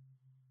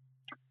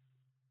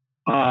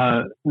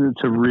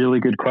 It's a really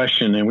good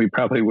question, and we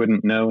probably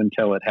wouldn't know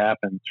until it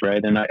happens,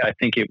 right? And I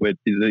think it would.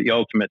 The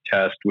ultimate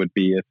test would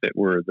be if it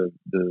were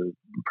the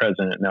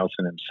President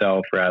Nelson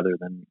himself, rather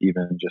than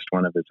even just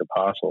one of his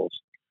apostles.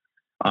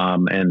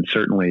 And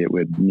certainly, it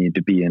would need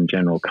to be in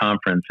general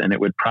conference, and it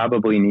would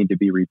probably need to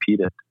be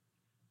repeated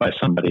by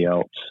somebody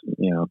else,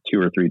 2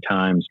 or 3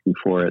 times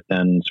before it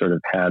then sort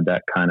of had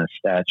that kind of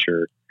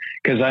stature.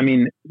 Because I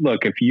mean,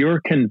 look, if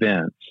you're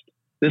convinced.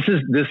 This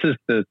is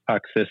the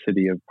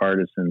toxicity of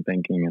partisan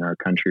thinking in our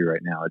country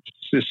right now. It's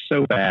just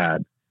so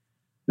bad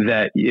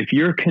that if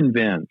you're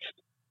convinced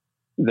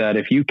that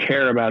if you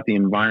care about the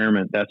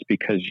environment, that's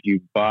because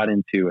you've bought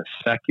into a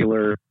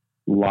secular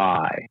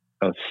lie,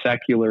 a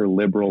secular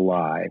liberal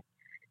lie,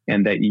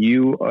 and that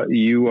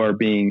you are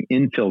being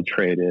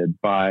infiltrated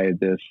by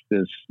this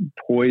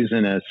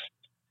poisonous,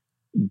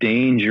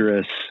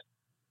 dangerous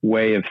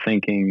way of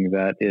thinking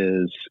that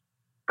is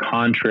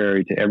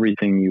contrary to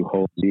everything you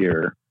hold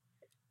dear.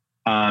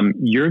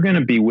 You're going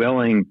to be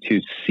willing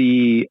to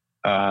see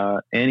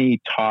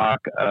any talk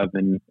of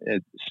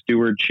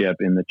stewardship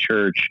in the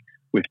church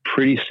with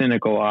pretty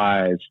cynical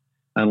eyes,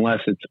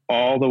 unless it's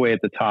all the way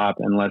at the top,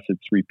 unless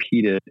it's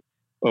repeated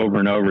over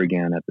and over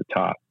again at the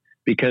top.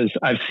 Because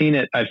I've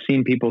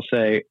seen people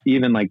say,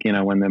 even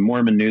when the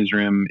Mormon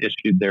Newsroom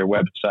issued their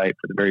website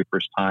for the very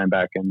first time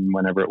back in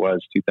whenever it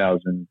was,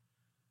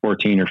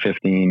 2014 or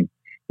 15,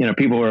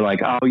 people were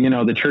like, oh,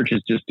 the church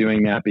is just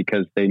doing that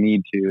because they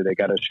need to. They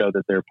got to show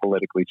that they're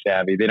politically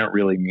savvy. They don't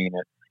really mean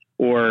it.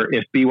 Or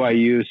if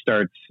BYU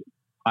starts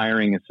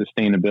hiring a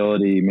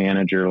sustainability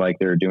manager like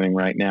they're doing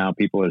right now,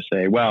 people will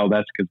say, well,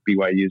 that's because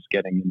BYU is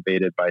getting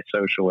invaded by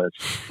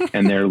socialists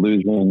and they're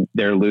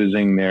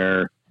losing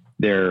their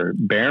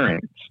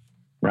bearings.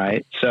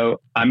 Right.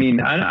 So, I mean,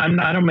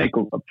 I don't make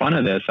fun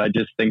of this. I'm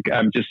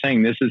just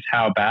saying this is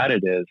how bad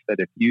it is, that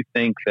if you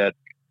think that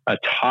a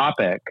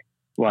topic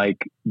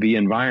like the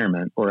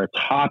environment or a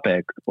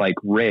topic like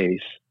race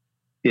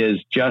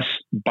is just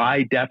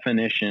by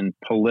definition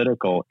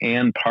political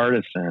and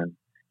partisan,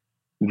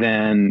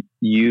 then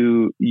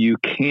you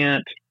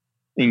can't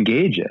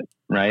engage it,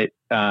 right?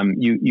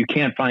 You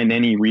can't find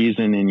any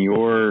reason in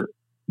your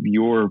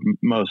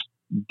most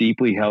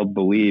deeply held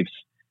beliefs,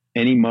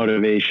 any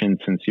motivation,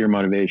 sincere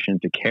motivation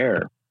to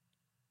care.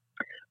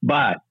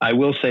 But I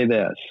will say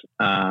this,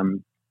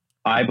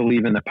 I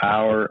believe in the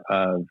power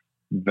of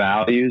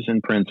values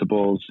and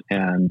principles,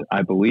 and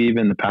I believe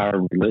in the power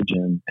of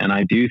religion. And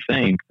I do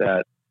think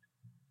that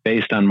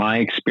based on my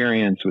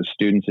experience with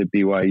students at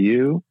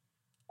BYU,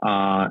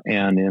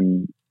 and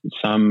in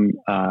some,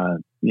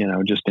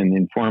 just in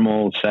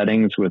informal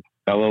settings with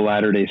fellow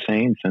Latter-day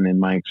Saints, and in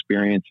my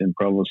experience in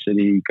Provo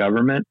City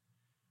government,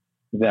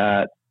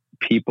 that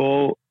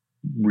people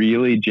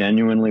really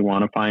genuinely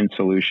want to find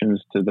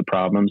solutions to the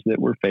problems that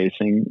we're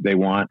facing. They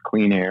want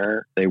clean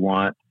air. They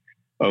want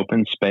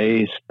open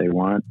space. They don't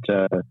want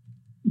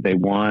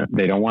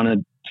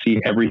to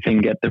see everything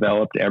get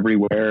developed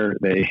everywhere.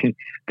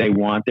 They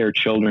want their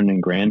children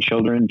and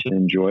grandchildren to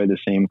enjoy the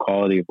same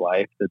quality of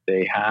life that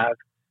they have.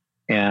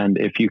 And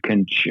if you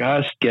can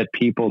just get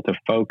people to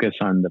focus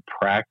on the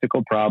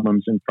practical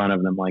problems in front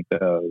of them like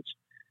those,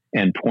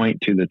 and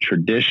point to the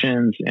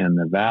traditions and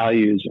the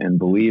values and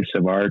beliefs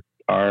of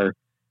our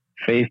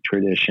faith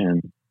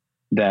tradition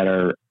that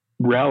are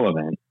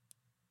relevant,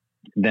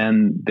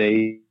 then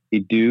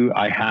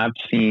I have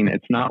seen,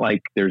 it's not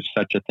like there's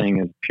such a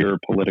thing as pure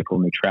political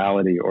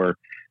neutrality or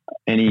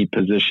any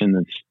position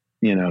that's,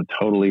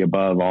 totally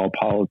above all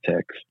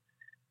politics,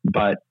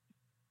 but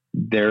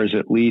there's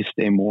at least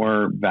a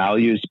more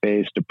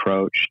values-based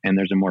approach, and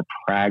there's a more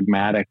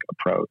pragmatic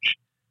approach.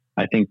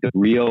 I think the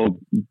real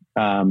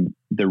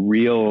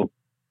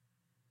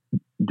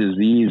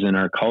disease in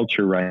our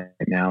culture right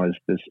now is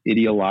this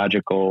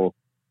ideological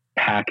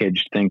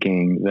packaged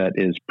thinking that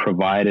is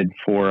provided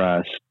for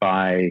us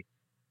by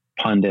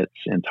pundits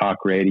and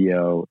talk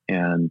radio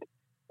and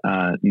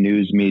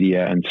news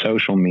media and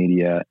social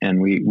media. And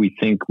we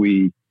think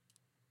we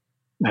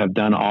have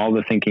done all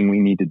the thinking we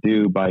need to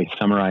do by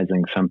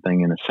summarizing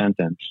something in a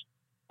sentence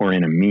or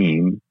in a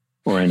meme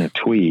or in a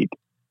tweet.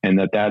 And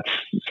that's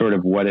sort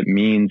of what it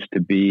means to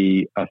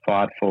be a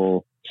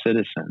thoughtful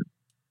citizen.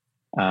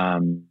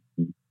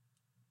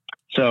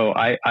 So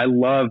I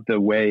love the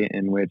way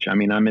in which,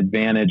 I'm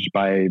advantaged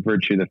by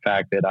virtue of the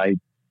fact that I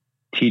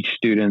teach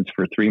students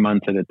for 3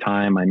 months at a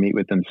time. I meet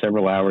with them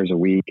several hours a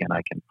week, and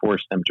I can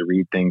force them to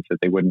read things that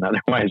they wouldn't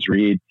otherwise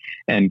read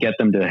and get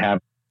them to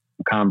have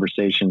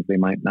conversations they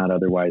might not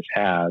otherwise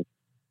have.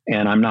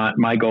 And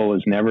my goal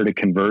is never to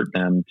convert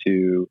them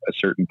to a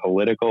certain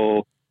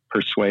political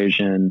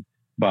persuasion,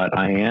 but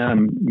I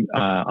am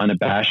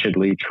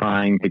unabashedly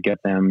trying to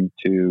get them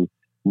to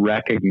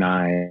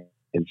recognize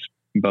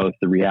both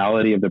the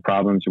reality of the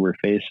problems that we're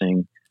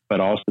facing, but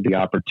also the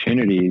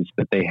opportunities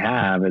that they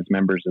have as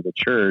members of the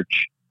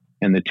church,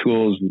 and the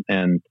tools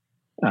and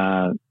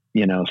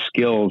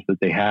skills that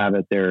they have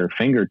at their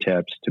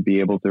fingertips to be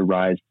able to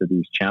rise to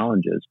these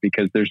challenges.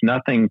 Because there's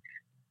nothing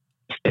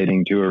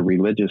stating to a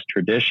religious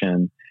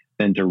tradition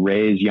than to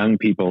raise young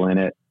people in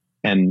it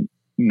and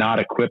not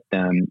equip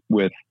them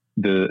with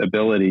the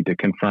ability to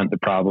confront the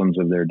problems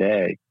of their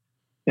day,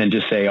 and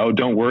just say, oh,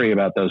 don't worry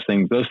about those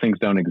things. Those things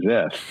don't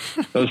exist.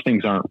 Those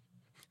things aren't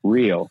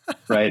real,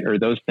 right? Or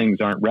those things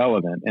aren't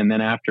relevant. And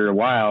then after a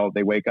while,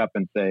 they wake up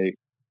and say,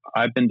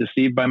 I've been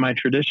deceived by my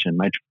tradition.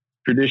 My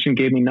tradition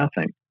gave me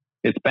nothing.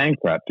 It's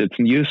bankrupt. It's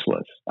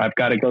useless. I've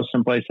got to go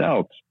someplace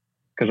else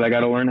because I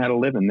got to learn how to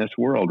live in this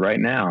world right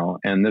now.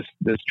 And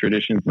this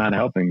tradition's not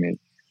helping me.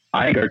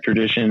 I think our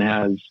tradition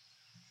has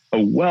a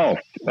wealth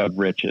of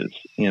riches,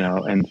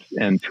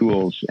 and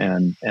tools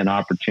and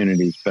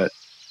opportunities. But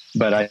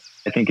I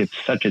think it's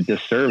such a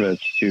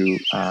disservice to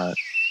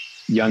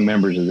young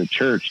members of the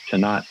church to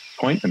not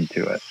point them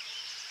to it.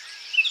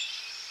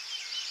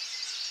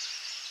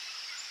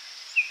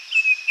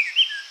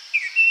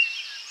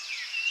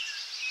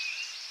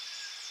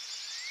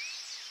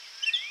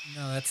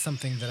 No, that's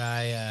something that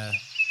I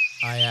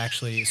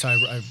actually, so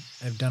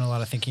I've done a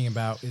lot of thinking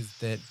about, is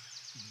that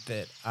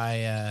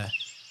I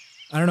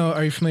don't know.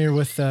 Are you familiar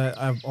with,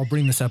 I'll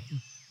bring this up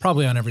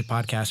probably on every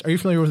podcast. Are you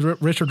familiar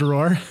with Richard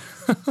Rohr?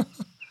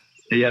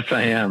 Yes,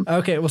 I am.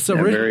 Okay. Well, so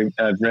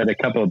I've read a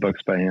couple of books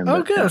by him.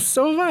 Oh, good.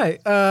 So have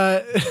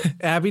I.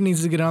 Abby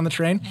needs to get on the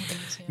train.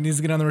 Needs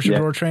to get on the Richard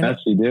Rohr train. Yes,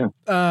 you do.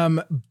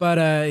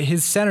 But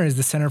his center is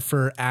the Center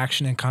for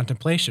Action and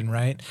Contemplation,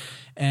 right?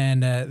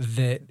 And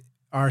that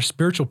our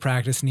spiritual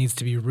practice needs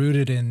to be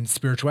rooted in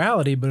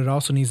spirituality, but it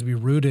also needs to be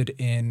rooted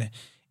in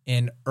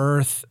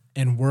earth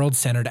and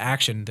world-centered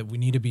action, that we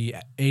need to be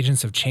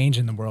agents of change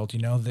in the world.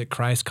 That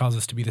Christ calls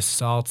us to be the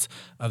salt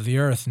of the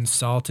earth, and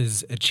salt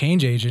is a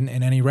change agent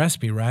in any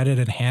recipe, right? It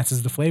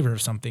enhances the flavor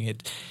of something.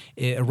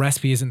 A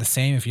recipe isn't the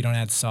same if you don't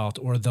add salt,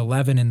 or the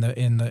leaven in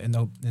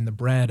the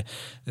bread.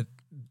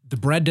 The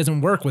bread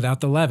doesn't work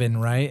without the leaven,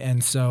 right?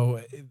 And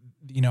so,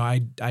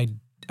 I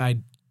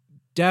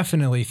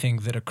definitely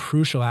think that a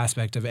crucial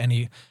aspect of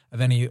any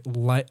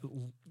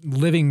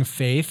living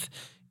faith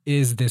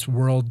is this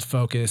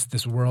world-focused,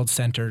 this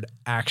world-centered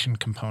action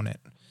component,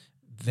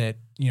 that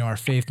our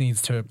faith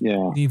needs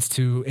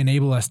to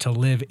enable us to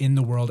live in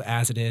the world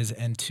as it is,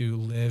 and to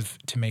live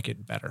to make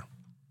it better.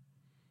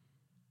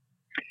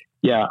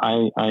 Yeah,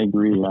 I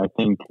agree. I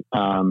think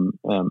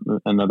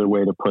another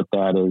way to put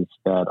that is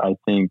that I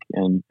think,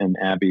 and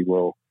Abby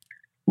will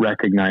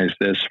recognize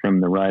this from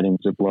the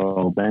writings of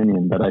Lowell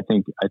Bennion, but I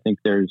think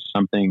there's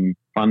something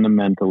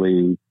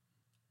fundamentally,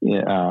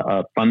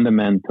 a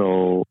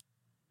fundamental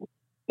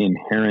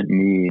inherent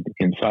need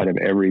inside of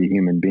every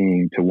human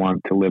being to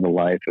want to live a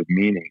life of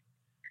meaning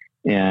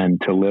and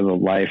to live a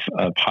life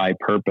of high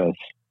purpose.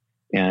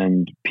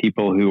 And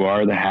people who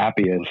are the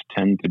happiest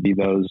tend to be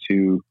those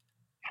who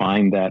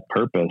find that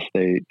purpose.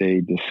 They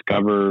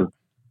discover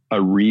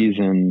a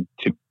reason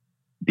to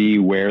be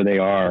where they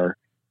are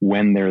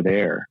when they're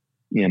there,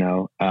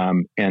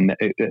 and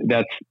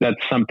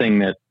that's something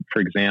that, for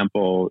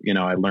example,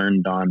 I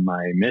learned on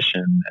my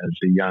mission as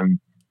a young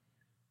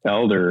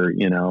elder.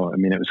 It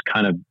was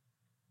kind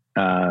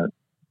of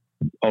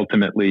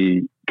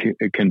ultimately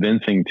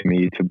convincing to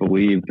me to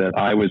believe that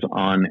I was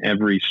on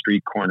every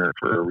street corner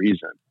for a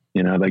reason.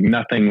 Like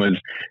nothing was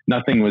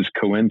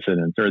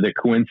coincidence, or the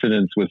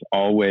coincidence was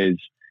always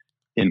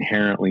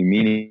inherently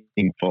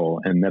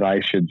meaningful, and that I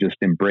should just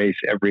embrace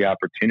every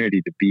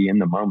opportunity to be in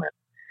the moment.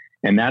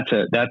 And that's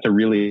a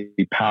really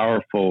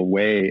powerful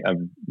way of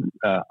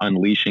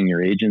unleashing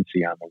your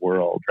agency on the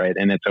world, right?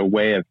 And it's a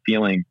way of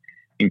feeling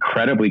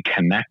incredibly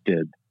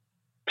connected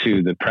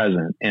to the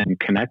present and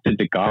connected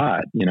to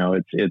God.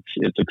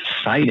 It's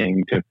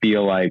exciting to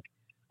feel like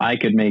I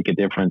could make a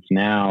difference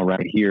now,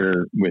 right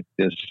here, with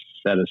this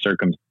set of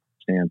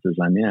circumstances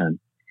I'm in.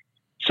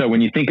 So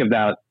when you think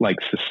about, like,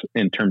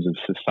 in terms of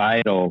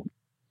societal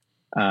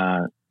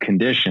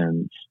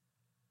conditions,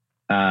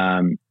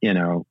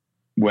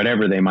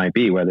 whatever they might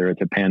be, whether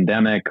it's a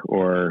pandemic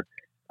or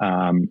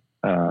an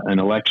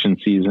election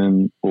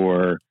season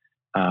or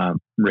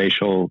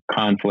racial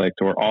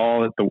conflict, or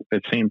all at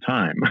the same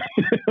time,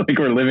 like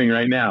we're living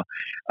right now.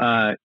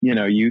 There's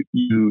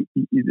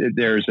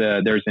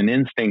an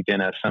instinct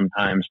in us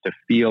sometimes to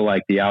feel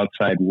like the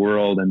outside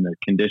world and the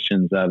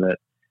conditions of it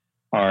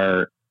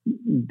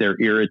they're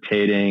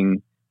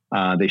irritating.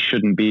 They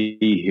shouldn't be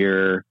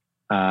here.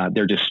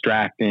 They're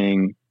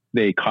distracting.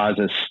 They cause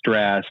us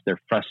stress. They're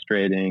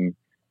frustrating.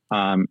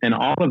 And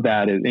all of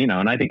that is,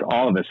 and I think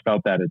all of us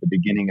felt that at the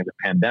beginning of the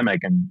pandemic,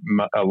 and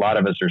a lot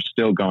of us are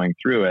still going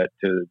through it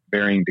to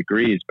varying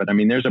degrees. But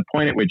there's a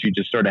point at which you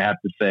just sort of have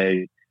to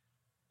say,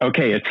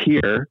 okay, it's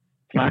here.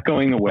 It's not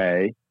going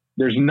away.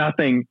 There is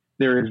nothing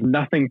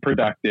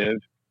productive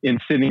in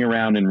sitting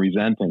around and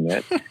resenting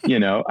it.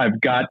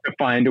 I've got to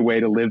find a way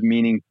to live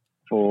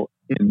meaningful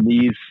in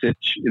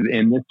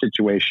this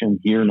situation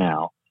here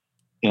now.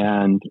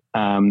 And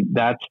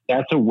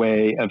that's a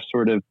way of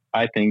sort of,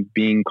 I think,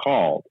 being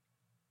called.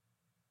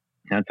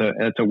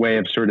 That's a way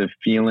of sort of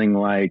feeling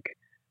like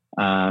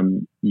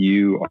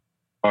you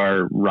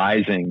are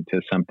rising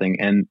to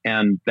something, and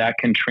that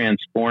can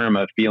transform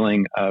a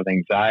feeling of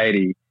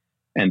anxiety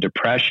and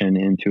depression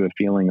into a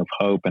feeling of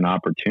hope and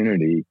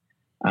opportunity,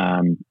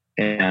 and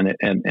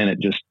it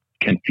just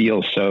can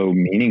feel so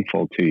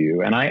meaningful to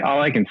you. And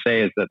all I can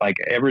say is that, like,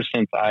 ever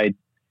since I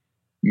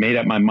made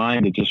up my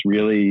mind to just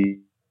really,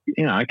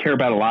 I care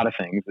about a lot of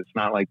things. It's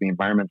not like the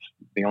environment's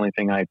the only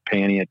thing I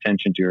pay any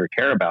attention to or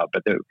care about,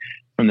 but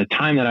from the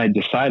time that I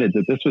decided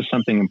that this was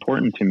something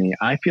important to me,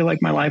 I feel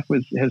like my life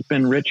has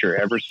been richer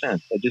ever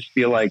since. I just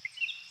feel like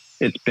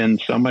it's been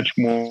so much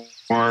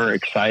more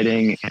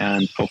exciting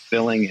and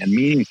fulfilling and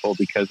meaningful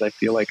because I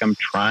feel like I'm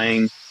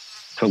trying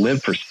to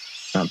live for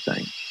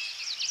something.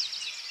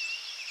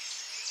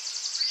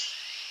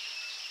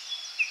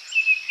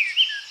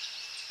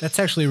 That's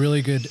actually a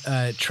really good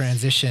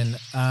transition.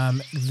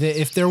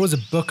 If there was a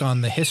book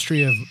on the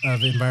history of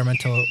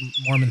environmental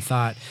Mormon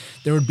thought,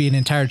 there would be an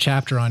entire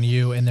chapter on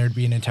you, and there'd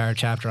be an entire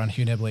chapter on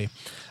Hugh Nibley.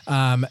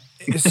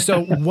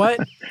 So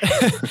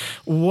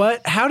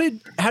how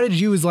did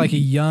you, as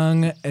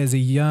a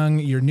young,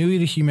 you're new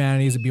to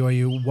humanities at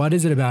BYU, what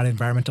is it about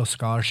environmental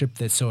scholarship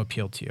that so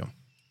appealed to you?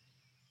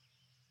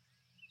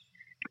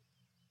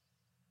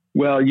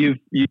 Well, you've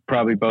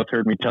probably both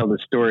heard me tell the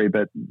story,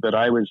 but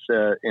I was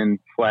in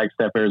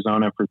Flagstaff,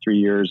 Arizona for 3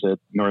 years at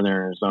Northern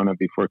Arizona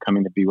before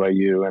coming to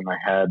BYU, and I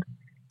had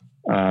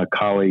a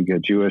colleague, a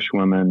Jewish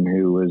woman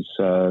who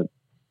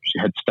she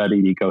had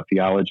studied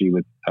eco-theology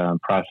with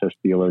process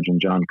theologian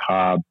John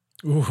Cobb.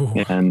 Ooh.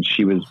 And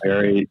she was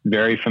very,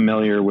 very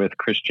familiar with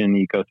Christian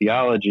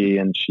eco-theology,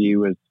 and she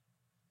was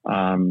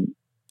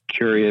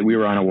curious. We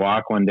were on a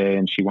walk one day,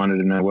 and she wanted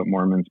to know what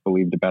Mormons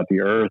believed about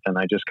the earth, and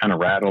I just kind of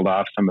rattled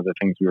off some of the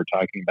things we were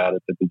talking about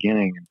at the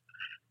beginning,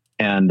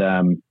 and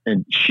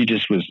she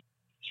just was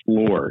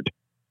floored,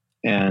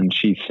 and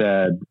she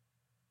said,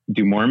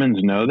 "Do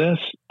Mormons know this?"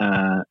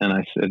 And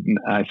I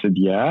said,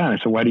 "Yeah." And I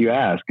said, "Why do you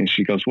ask?" And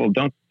she goes, "Well,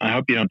 I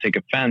hope you don't take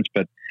offense,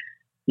 but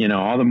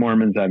all the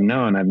Mormons I've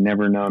known, I've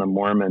never known a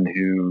Mormon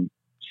who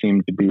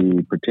seemed to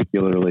be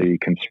particularly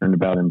concerned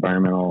about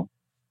environmental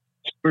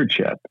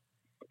stewardship.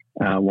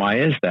 Why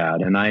is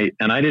that?" And I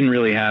didn't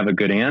really have a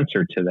good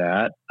answer to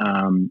that.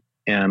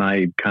 And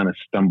I kind of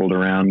stumbled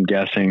around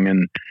guessing,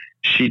 and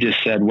she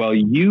just said, "Well,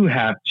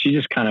 she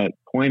just kind of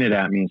pointed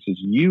at me and says,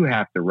 "You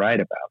have to write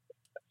about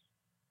this."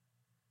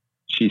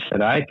 She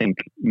said, "I think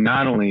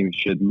not only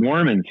should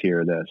Mormons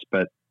hear this,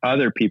 but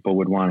other people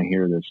would want to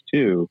hear this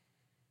too."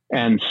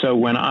 And so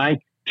when I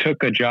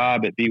took a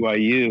job at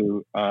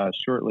BYU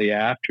shortly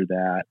after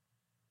that,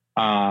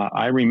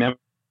 I remember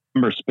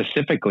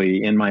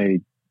specifically in my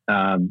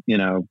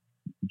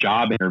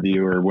job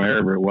interview or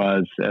wherever it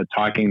was,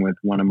 talking with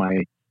one of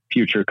my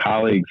future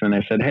colleagues. And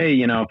I said, "Hey,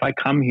 if I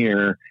come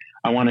here,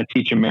 I want to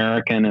teach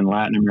American and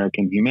Latin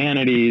American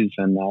humanities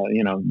and,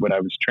 what I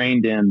was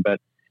trained in, but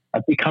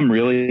I've become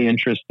really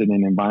interested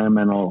in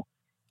environmental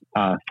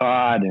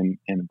thought and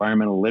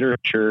environmental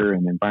literature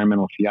and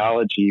environmental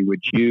theology.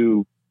 Would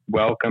you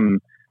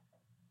welcome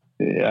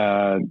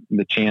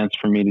the chance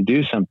for me to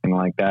do something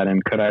like that?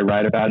 And could I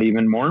write about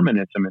even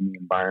Mormonism in the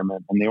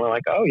environment?" And they were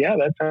like, "Oh yeah,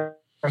 that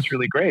sounds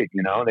really great."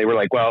 They were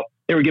like, well,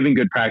 they were giving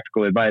good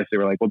practical advice. They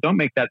were like, "Well, don't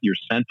make that your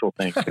central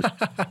thing.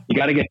 You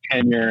got to get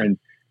tenure." And,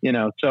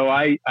 so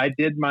I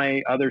did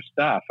my other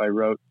stuff. I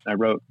wrote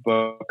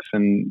books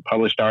and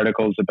published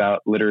articles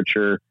about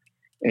literature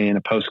in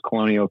a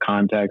post-colonial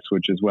context,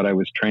 which is what I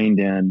was trained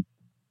in.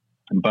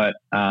 But,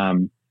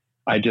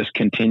 I just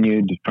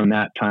continued from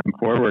that time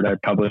forward. I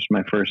published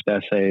my first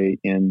essay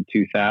in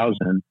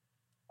 2000.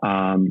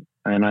 And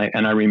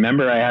I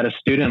remember I had a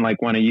student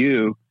like one of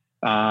you,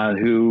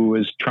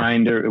 who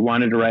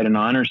wanted to write an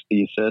honors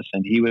thesis,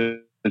 and he was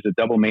a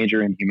double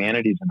major in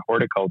humanities and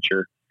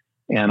horticulture.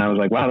 And I was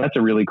like, "Wow, that's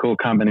a really cool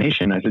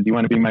combination." I said, "Do you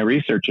want to be my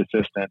research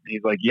assistant?" And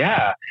he's like,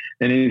 "Yeah."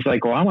 And he's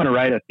like, "Well, I want to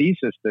write a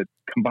thesis that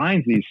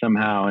combines these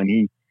somehow."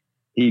 And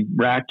he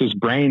racked his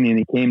brain, and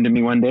he came to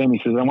me one day and he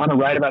says, "I want to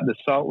write about the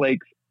Salt Lake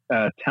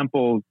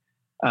Temple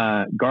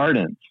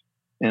gardens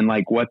and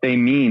like what they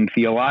mean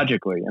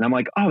theologically." And I'm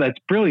like, "Oh, that's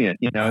brilliant."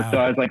 Wow. So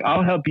I was like,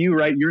 "I'll help you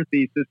write your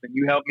thesis and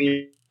you help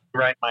me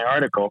write my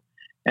article."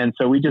 And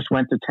so we just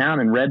went to town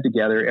and read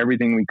together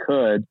everything we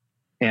could.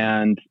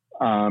 And,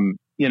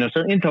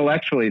 so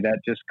intellectually that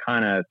just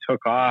kind of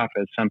took off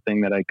as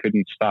something that I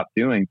couldn't stop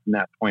doing from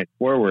that point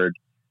forward.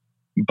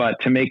 But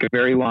to make a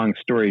very long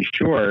story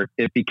short,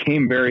 it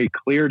became very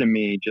clear to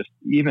me, just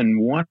even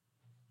once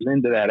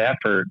into that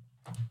effort,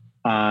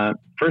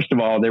 first of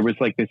all, there was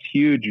like this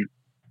huge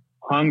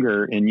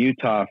hunger in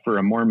Utah for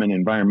a Mormon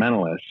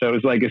environmentalist. So it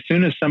was like, as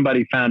soon as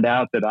somebody found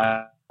out that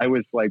I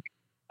was like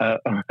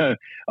a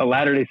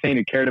Latter-day Saint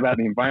who cared about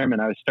the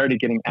environment, I started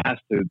getting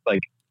asked to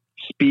like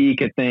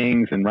speak at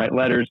things and write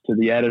letters to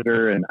the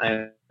editor. And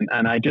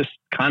I just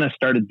kind of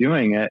started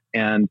doing it.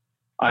 And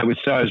I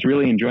was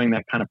really enjoying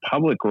that kind of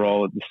public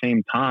role at the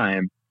same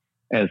time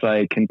as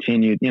I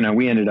continued.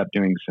 We ended up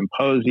doing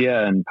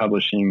symposia and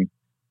publishing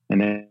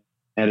an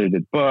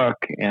edited book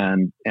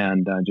and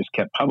just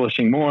kept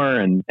publishing more.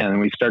 And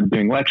we started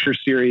doing lecture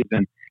series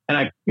and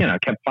I,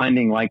 kept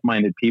finding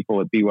like-minded people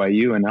at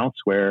BYU and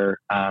elsewhere,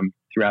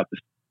 throughout the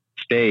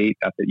state,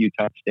 up at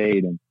Utah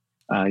State and,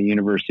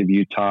 University of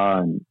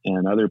Utah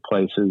and other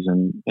places.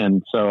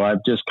 And so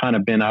I've just kind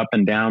of been up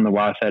and down the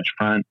Wasatch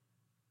Front,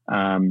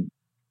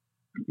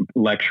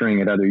 lecturing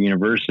at other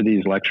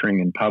universities, lecturing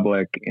in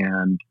public,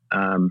 and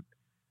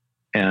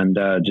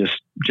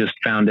just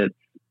found it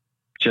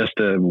just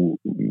a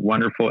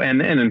wonderful.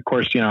 And of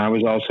course, I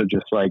was also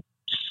just like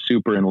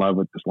super in love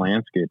with this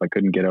landscape. I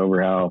couldn't get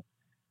over how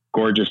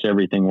gorgeous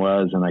everything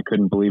was. And I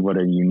couldn't believe what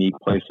a unique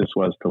place this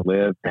was to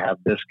live, to have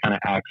this kind of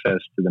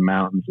access to the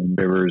mountains and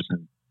rivers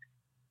and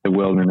the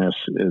wilderness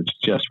is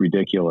just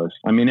ridiculous.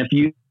 I mean,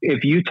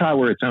 if Utah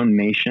were its own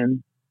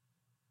nation,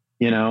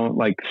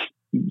 like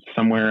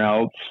somewhere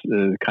else,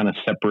 kind of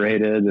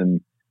separated. And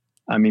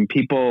I mean,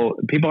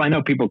 I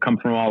know people come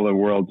from all over the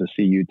world to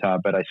see Utah,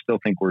 but I still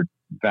think we're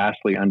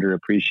vastly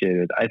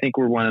underappreciated. I think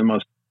we're one of the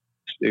most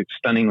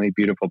stunningly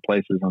beautiful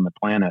places on the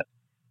planet.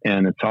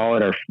 And it's all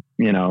at our,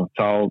 it's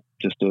all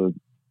just a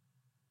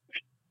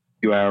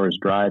few hours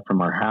drive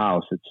from our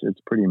house.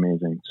 It's pretty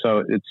amazing.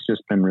 So it's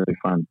just been really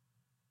fun.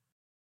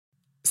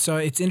 So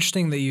it's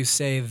interesting that you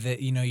say that,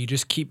 you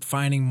just keep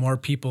finding more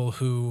people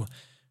who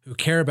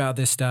care about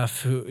this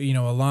stuff, who,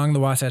 along the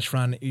Wasatch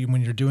Front,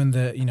 when you're doing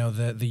the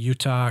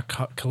Utah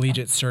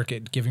collegiate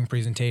circuit, giving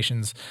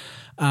presentations.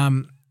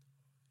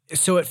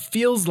 So it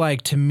feels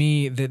like to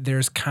me that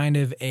there's kind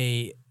of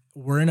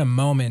we're in a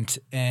moment,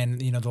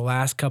 and the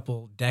last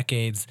couple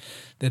decades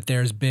that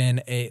there's been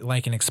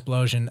an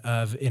explosion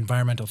of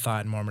environmental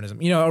thought in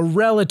Mormonism. A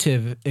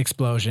relative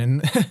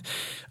explosion,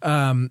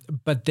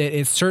 but that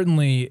it's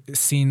certainly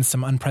seen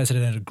some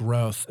unprecedented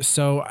growth.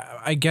 So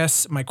I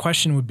guess my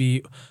question would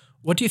be,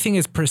 what do you think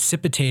has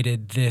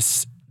precipitated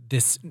this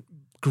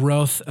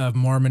growth of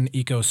Mormon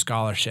eco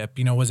scholarship?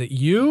 Was it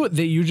you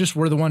that you just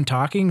were the one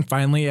talking?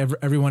 Finally,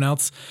 everyone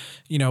else,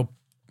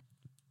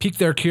 piqued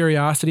their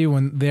curiosity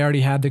when they already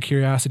had the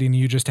curiosity, and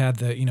you just had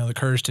the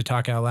courage to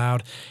talk out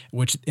loud,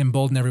 which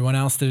emboldened everyone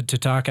else to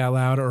talk out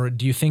loud? Or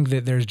do you think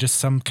that there's just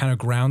some kind of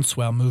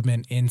groundswell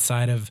movement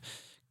inside of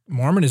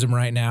Mormonism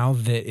right now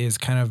that is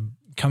kind of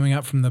coming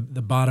up from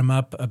the bottom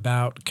up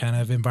about kind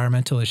of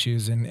environmental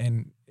issues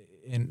in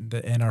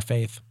our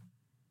faith?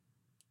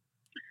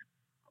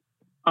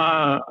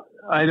 I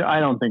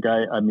don't think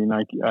I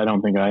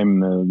don't think I'm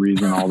the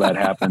reason all that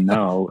happened.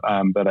 No.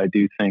 But I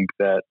do think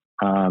that,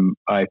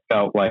 I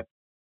felt like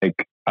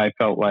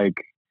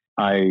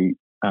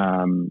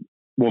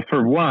well,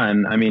 for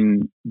one, I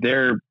mean,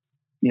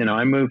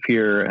 I move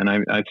here and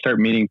I start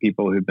meeting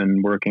people who've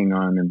been working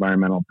on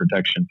environmental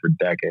protection for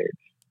decades.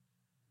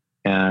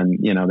 And,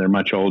 they're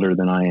much older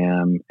than I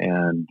am.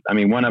 And I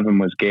mean, one of them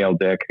was Gail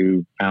Dick,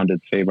 who founded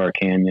Save Our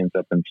Canyons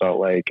up in Salt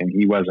Lake. And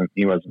he wasn't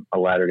a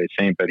Latter-day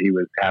Saint, but he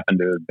happened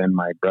to have been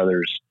my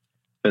brother's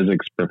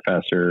physics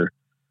professor,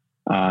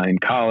 in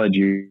college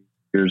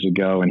years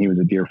ago. And he was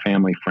a dear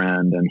family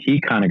friend. And he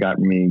kind of got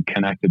me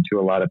connected to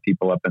a lot of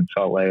people up in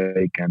Salt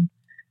Lake. And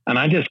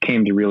I just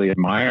came to really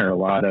admire a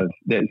lot of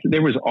this.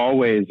 There was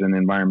always an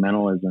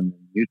environmentalism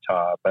in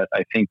Utah, but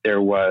I think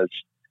there was,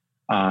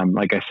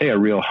 like I say, a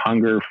real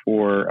hunger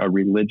for a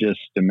religious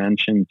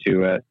dimension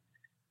to it.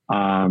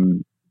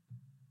 And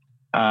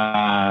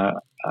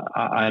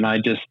I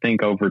just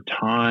think over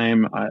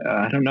time,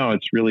 I don't know,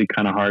 it's really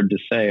kind of hard to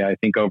say. I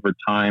think over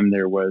time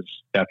there was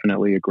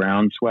definitely a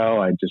groundswell.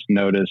 I just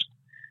noticed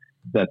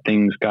that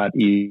things got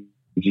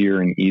easier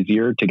and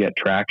easier to get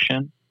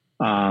traction.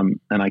 And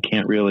I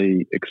can't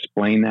really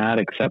explain that,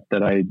 except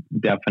that I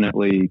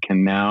definitely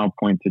can now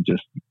point to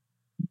just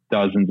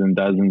dozens and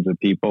dozens of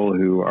people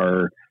who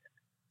are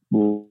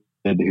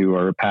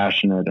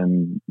passionate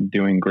and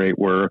doing great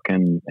work.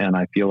 And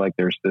I feel like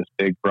there's this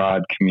big,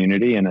 broad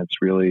community, and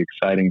it's really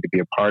exciting to be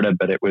a part of,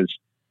 but it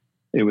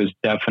was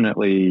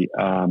definitely,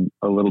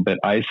 a little bit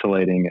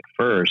isolating at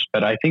first,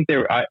 but I think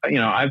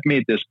I've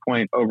made this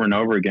point over and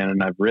over again,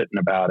 and I've written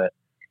about it.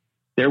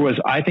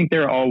 I think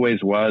there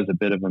always was a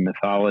bit of a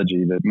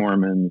mythology that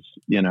Mormons,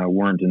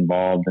 weren't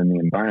involved in the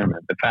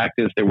environment. The fact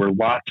is there were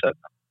lots of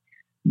them,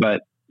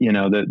 but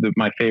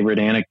my favorite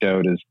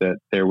anecdote is that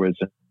there was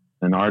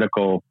an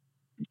article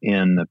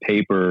in the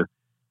paper,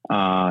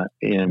 I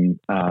don't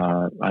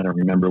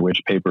remember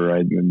which paper.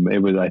 I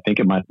think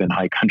it might have been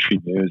High Country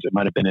News. It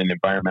might have been an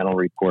environmental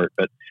report,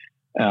 but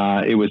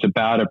it was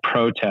about a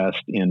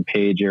protest in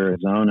Page,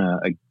 Arizona,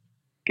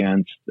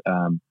 against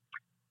a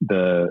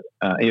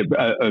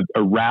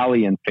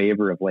rally in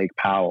favor of Lake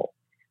Powell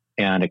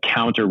and a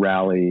counter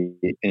rally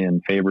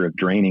in favor of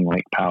draining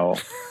Lake Powell.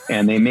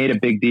 And they made a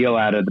big deal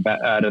out of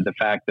the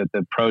fact that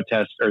the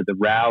protest or the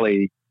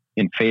rally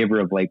in favor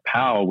of Lake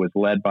Powell was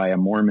led by a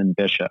Mormon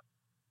bishop,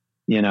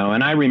 and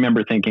I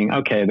remember thinking,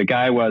 okay, the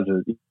guy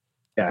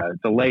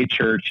it's a lay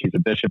church. He's a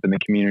bishop in the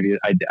community.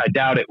 I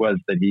doubt it was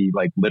that he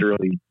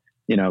literally,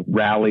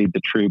 rallied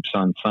the troops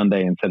on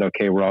Sunday and said,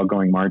 okay, we're all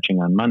going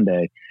marching on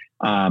Monday.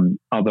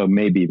 Although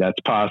maybe that's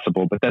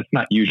possible, but that's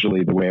not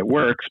usually the way it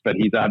works. But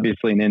he's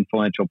obviously an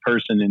influential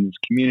person in his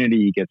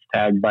community. He gets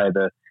tagged by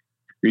the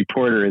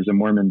reporter as a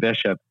Mormon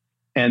bishop.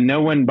 And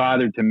no one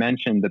bothered to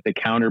mention that the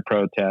counter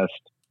protest,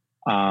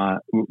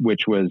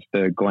 which was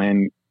the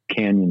Grand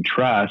Canyon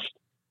Trust,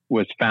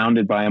 was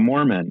founded by a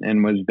Mormon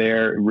and was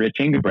there, Rich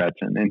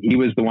Ingebretson, and he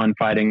was the one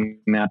fighting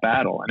that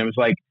battle. And it was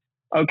like,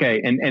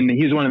 okay. And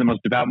he's one of the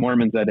most devout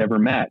Mormons I'd ever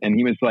met. And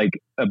he was like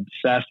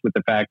obsessed with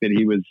the fact that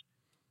he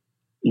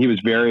was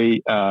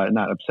very,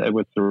 not upset,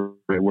 what's the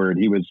right word?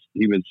 He was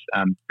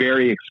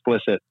very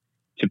explicit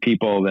to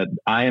people that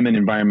I am an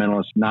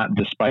environmentalist, not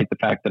despite the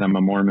fact that I'm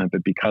a Mormon,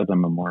 but because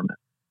I'm a Mormon.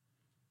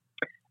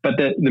 But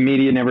the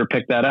media never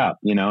picked that up,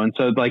 And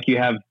so like you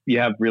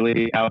have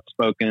really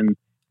outspoken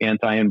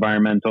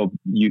anti-environmental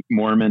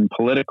Mormon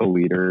political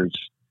leaders,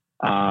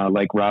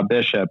 like Rob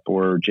Bishop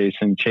or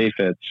Jason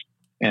Chaffetz.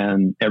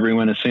 And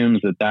everyone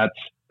assumes that that's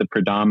the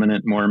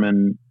predominant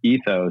Mormon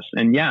ethos.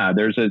 And yeah,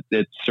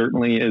 it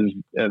certainly is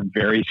a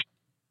very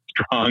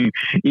strong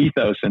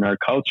ethos in our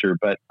culture,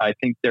 but I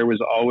think there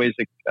was always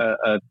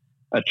a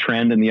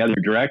trend in the other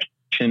direction.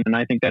 And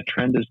I think that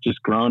trend has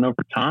just grown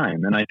over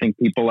time. And I think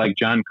people like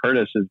John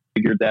Curtis have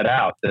figured that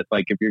out, that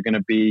like, if you're going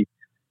to be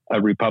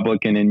a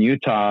Republican in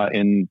Utah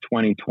in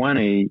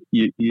 2020,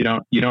 you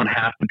don't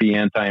have to be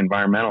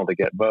anti-environmental to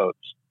get votes.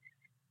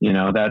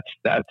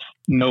 That's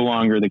no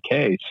longer the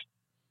case.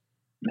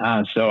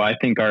 So I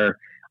think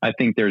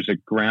there's a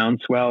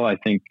groundswell. I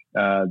think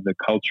the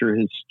culture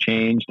has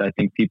changed. I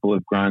think people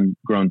have grown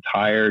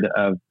tired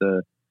of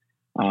the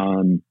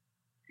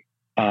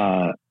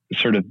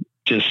sort of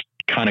just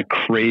kind of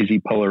crazy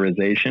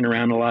polarization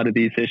around a lot of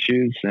these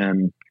issues,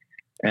 and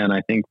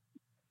I think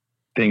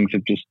things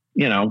have just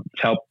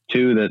it's helped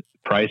too that the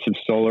price of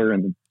solar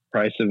and the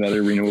price of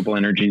other renewable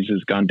energies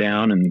has gone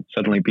down, and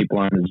suddenly people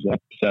aren't as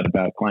upset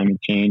about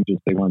climate change as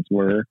they once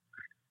were.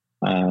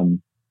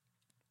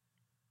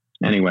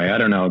 Anyway, I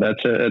don't know.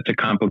 That's a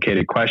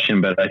complicated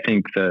question, but I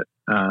think that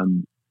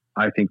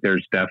I think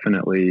there's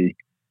definitely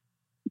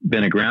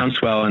been a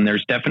groundswell, and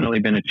there's definitely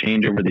been a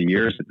change over the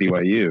years at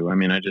BYU. I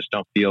mean, I just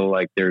don't feel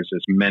like there's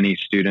as many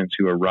students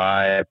who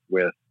arrive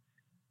with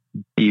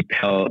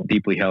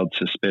deeply held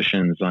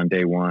suspicions on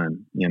day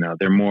one.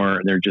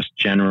 They're just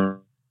generally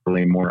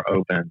more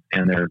open,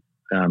 and they're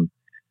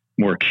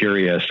more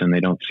curious, and they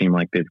don't seem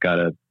like they've got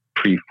a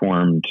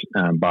preformed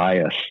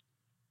bias.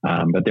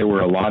 But there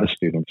were a lot of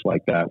students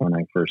like that when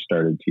I first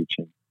started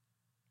teaching.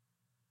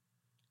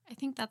 I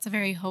think that's a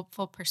very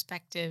hopeful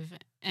perspective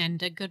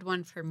and a good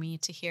one for me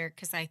to hear,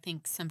 because I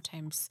think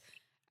sometimes,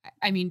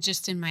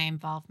 just in my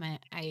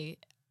involvement, I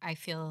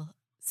feel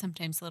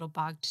sometimes a little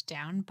bogged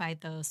down by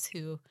those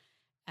who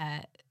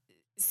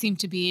seem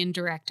to be in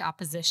direct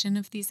opposition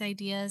of these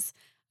ideas.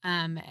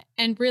 And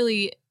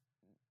really,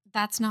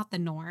 that's not the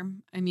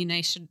norm.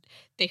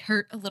 They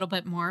hurt a little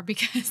bit more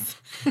because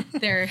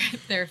they're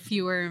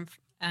fewer,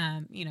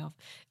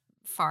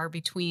 far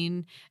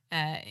between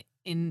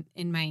in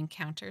my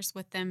encounters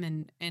with them,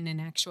 and in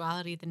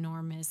actuality, the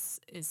norm is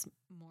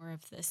more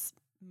of this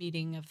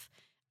meeting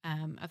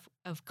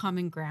of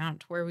common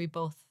ground where we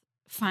both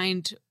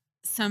find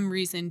some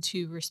reason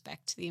to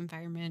respect the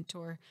environment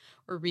or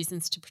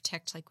reasons to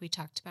protect, like we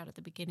talked about at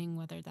the beginning,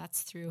 whether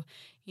that's through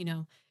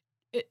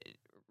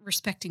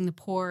respecting the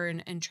poor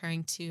and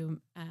trying to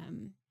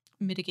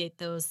mitigate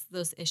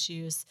those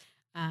issues,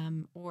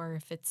 or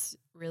if it's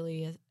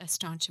really a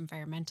staunch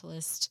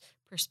environmentalist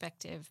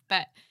perspective.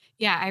 But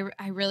yeah,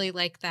 I really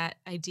like that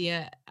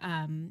idea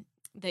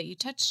that you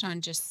touched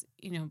on, just,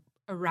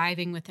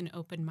 arriving with an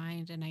open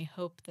mind. And I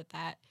hope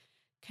that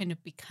kind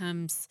of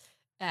becomes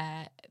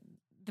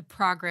the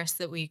progress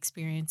that we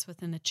experience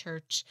within the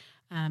church,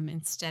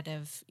 instead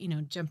of,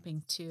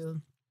 jumping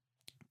to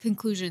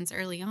conclusions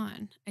early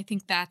on. I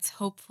think that's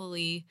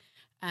hopefully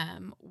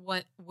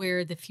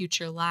where the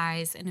future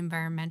lies in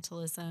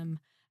environmentalism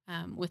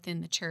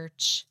within the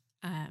church.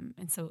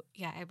 And so,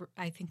 yeah,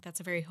 I think that's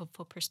a very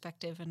hopeful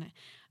perspective, and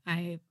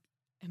I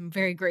am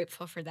very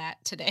grateful for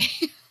that today.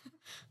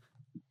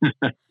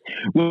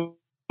 Well,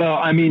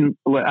 I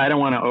don't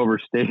want to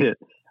overstate it.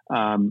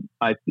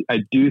 I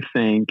do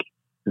think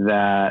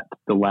that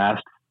the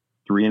last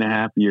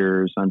 3.5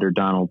 years under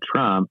Donald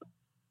Trump,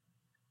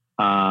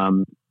 a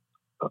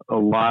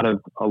lot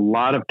of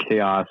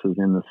chaos is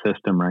in the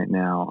system right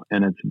now,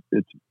 and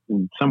it's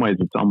in some ways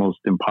it's almost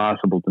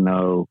impossible to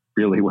know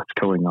really what's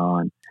going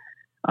on.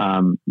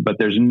 But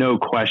there's no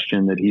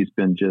question that he's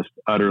been just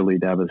utterly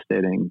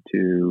devastating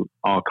to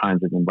all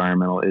kinds of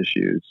environmental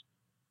issues.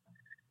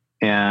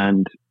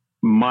 And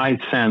my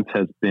sense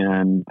has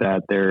been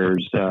that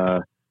there's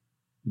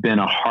been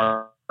a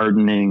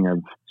hardening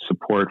of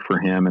support for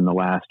him in the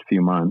last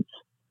few months,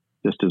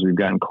 just as we've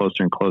gotten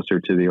closer and closer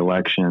to the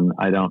election.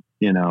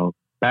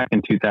 Back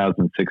in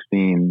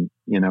 2016,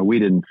 we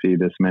didn't see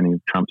this many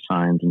Trump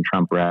signs and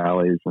Trump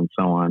rallies and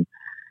so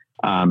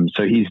on.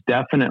 So he's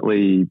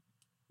definitely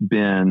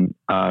been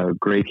a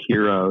great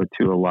hero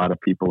to a lot of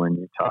people in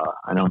Utah.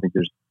 I don't think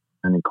there's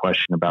any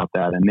question about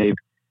that. And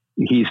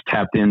he's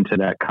tapped into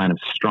that kind of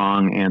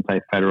strong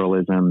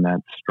anti-federalism,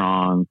 that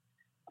strong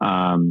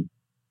kind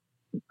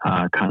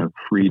of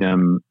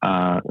freedom,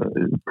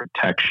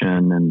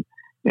 protection,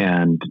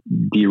 and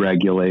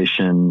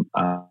deregulation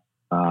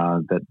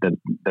that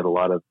a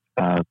lot of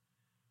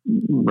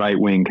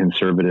right-wing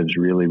conservatives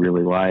really,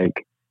 really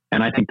like.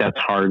 And I think that's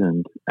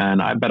hardened.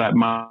 But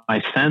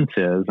my sense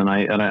is, and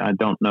I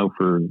don't know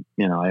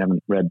I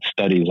haven't read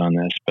studies on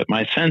this, but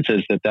my sense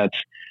is that that's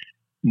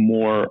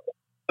more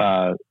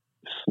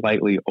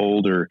slightly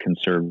older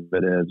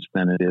conservatives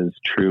than it is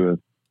true of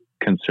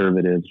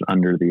conservatives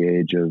under the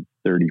age of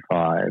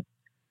 35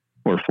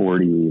 or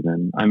 40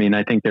 even. I mean,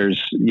 I think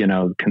there's,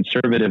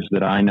 conservatives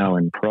that I know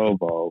in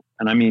Provo,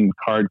 and I mean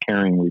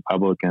card-carrying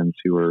Republicans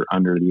who are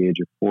under the age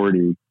of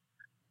 40,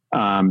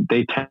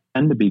 they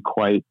tend to be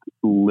quite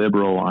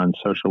liberal on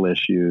social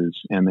issues,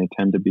 and they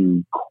tend to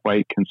be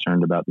quite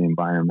concerned about the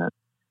environment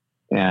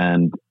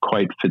and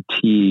quite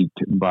fatigued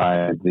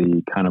by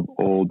the kind of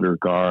older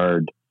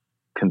guard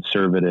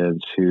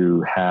conservatives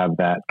who have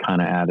that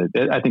kind of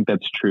attitude. I think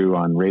that's true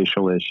on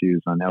racial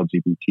issues, on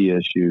LGBT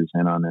issues,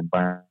 and on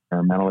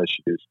environmental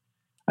issues.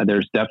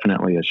 There's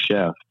definitely a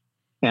shift.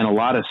 And a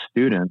lot of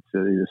students,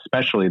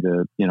 especially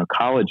the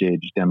college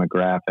age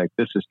demographic,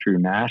 this is true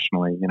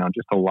nationally.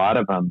 Just a lot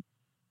of them.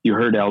 You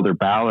heard Elder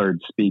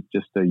Ballard speak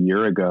just a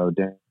year ago,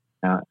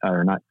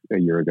 or not a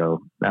year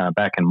ago,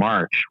 back in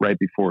March, right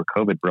before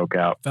COVID broke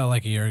out. Felt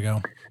like a year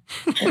ago.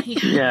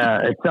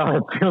 Yeah, it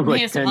feels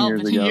like 10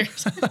 years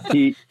ago.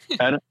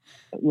 I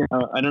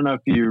don't know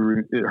if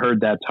you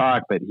heard that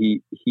talk, but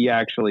he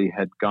actually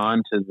had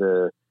gone to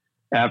the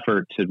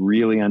effort to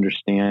really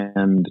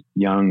understand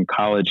young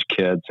college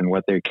kids and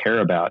what they care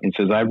about. He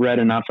says, I've read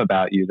enough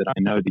about you that I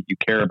know that you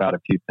care about a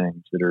few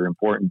things that are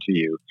important to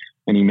you.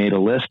 And he made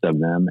a list of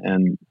them,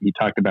 and he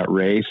talked about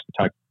race, he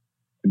talked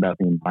about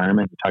the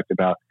environment, he talked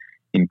about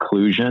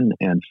inclusion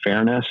and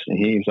fairness. And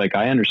he's like,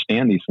 I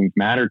understand these things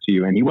matter to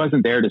you. And he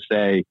wasn't there to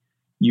say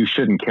you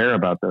shouldn't care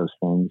about those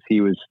things.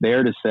 He was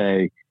there to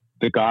say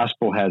the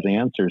gospel has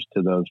answers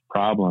to those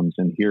problems,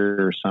 and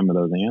here are some of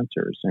those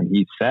answers. And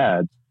he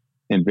said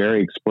in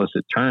very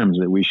explicit terms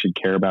that we should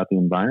care about the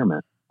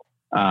environment.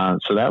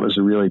 So that was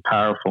a really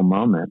powerful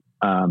moment.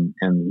 And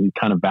he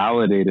kind of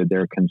validated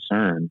their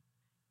concern.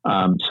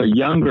 So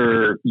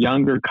younger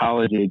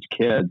college age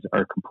kids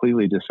are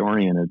completely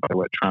disoriented by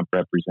what Trump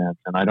represents.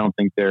 And I don't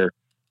think they're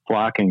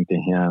flocking to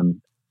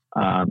him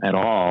at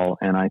all.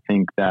 And I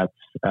think that's,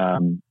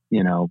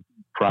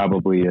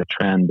 probably a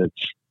trend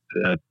that's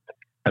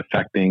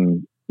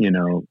affecting,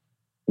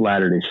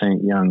 Latter-day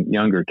Saint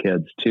younger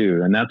kids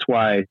too. And that's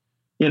why,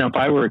 if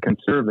I were a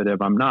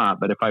conservative, I'm not,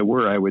 but if I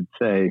were, I would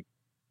say,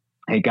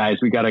 hey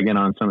guys, we got to get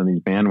on some of these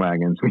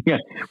bandwagons.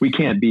 We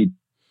can't be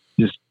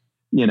just,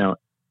 we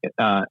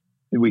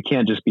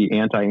can't just be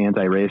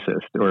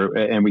anti-racist,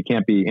 and we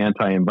can't be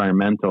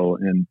anti-environmental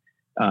and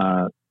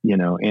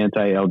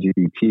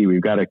anti-LGBT.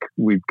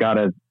 We've got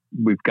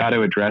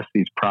to address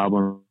these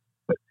problems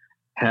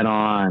head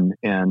on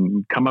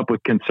and come up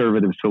with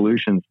conservative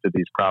solutions to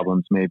these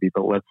problems, maybe.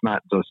 But let's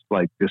not just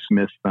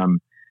dismiss them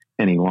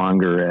any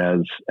longer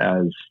as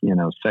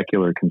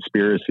secular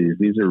conspiracies.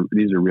 These are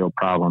real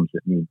problems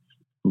that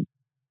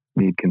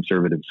need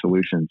conservative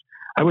solutions.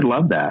 I would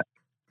love that.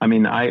 I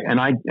mean, I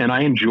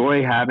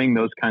enjoy having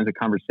those kinds of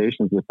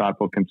conversations with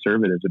thoughtful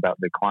conservatives about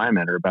the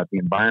climate or about the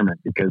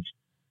environment, because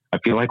I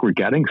feel like we're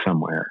getting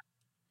somewhere.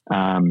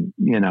 I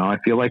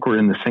feel like we're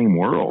in the same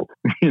world.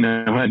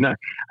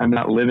 I'm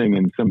not living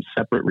in some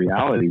separate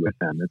reality with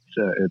them.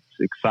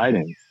 It's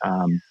exciting,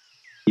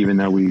 even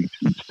though we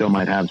still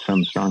might have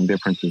some strong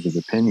differences of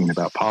opinion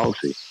about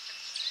policy.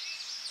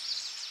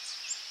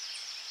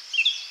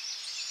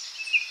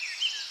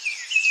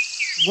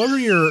 What are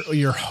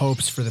your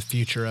hopes for the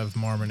future of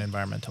Mormon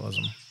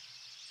environmentalism?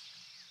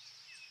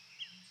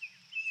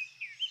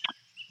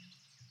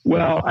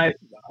 Well,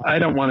 I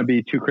don't want to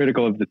be too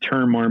critical of the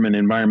term Mormon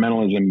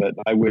environmentalism, but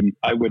I wouldn't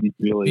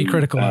really be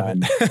critical of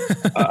it.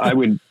 I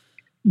would.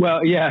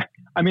 Well, yeah.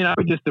 I mean, I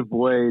would just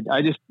avoid.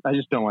 I just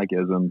don't like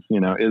isms.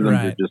 Isms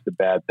Right. are just a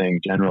bad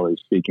thing, generally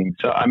speaking.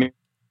 So I mean,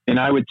 and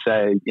I would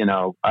say,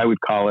 I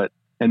would call it,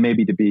 and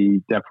maybe to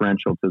be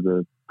deferential to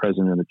the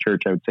president of the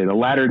church, I would say the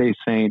Latter-day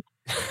Saint.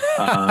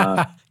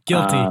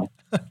 Guilty.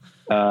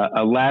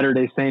 A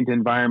Latter-day Saint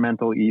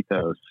environmental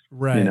ethos.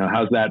 Right.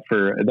 How's that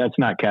that's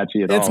not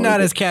catchy at all. It's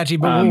not as catchy,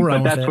 but we'll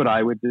run but that's with it. what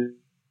I would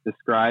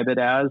describe it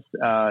as.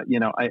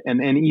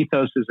 And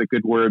ethos is a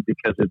good word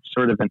because it's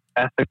sort of an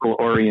ethical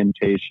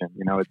orientation.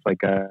 It's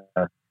like a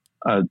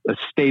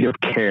state of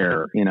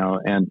care,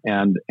 and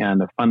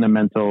a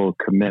fundamental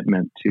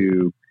commitment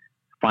to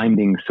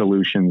finding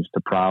solutions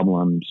to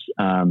problems.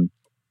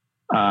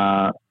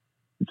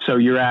 So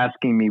you're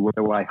asking me, what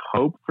do I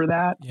hope for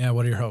that? Yeah.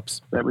 What are your hopes?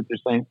 Is that what you're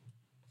saying?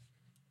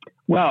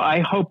 Well, I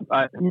hope,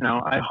 I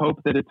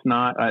hope that it's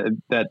not,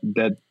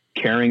 that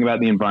caring about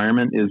the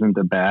environment isn't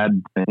a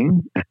bad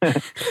thing,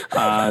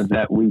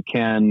 that we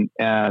can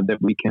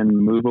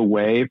move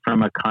away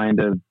from a kind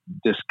of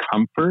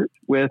discomfort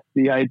with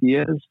the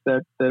ideas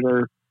that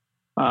are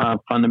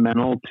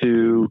fundamental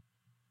to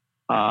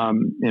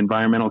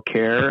environmental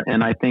care.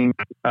 And I think,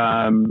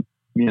 I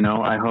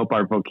hope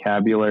our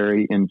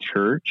vocabulary in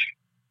church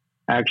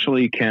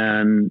actually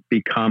can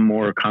become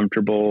more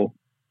comfortable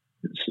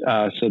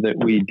so that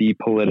we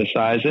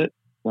depoliticize it.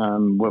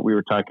 What we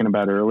were talking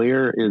about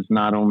earlier is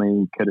not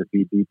only could it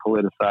be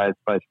depoliticized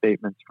by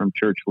statements from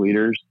church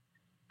leaders,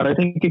 but I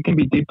think it can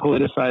be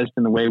depoliticized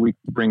in the way we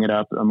bring it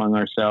up among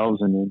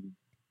ourselves and in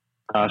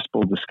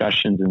gospel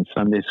discussions in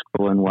Sunday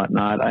school and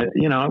whatnot.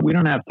 We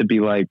don't have to be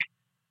like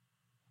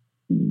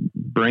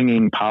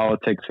bringing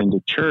politics into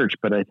church,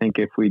 but I think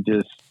if we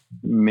just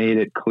made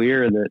it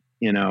clear that,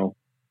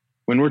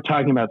 when we're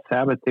talking about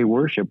Sabbath day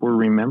worship, we're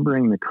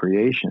remembering the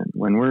creation.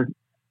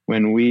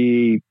 When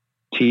we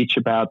teach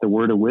about the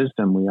word of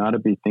wisdom, we ought to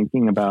be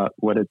thinking about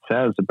what it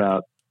says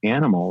about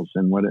animals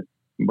and what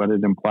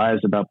it implies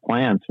about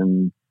plants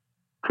and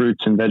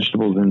fruits and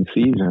vegetables in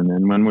season.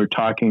 And when we're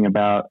talking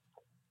about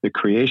the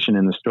creation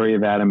and the story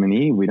of Adam and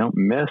Eve, we don't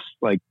miss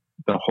like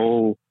the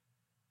whole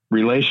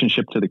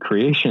relationship to the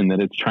creation that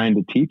it's trying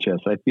to teach us.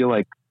 I feel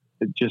like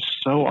it just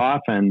so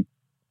often,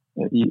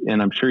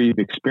 and I'm sure you've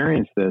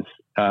experienced this,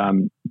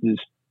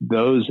 just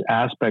those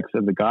aspects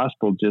of the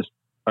gospel just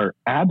are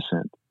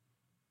absent.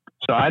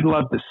 So I'd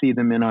love to see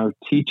them in our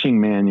teaching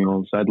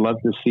manuals. I'd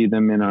love to see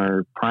them in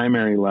our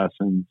primary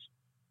lessons,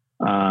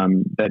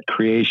 that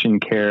creation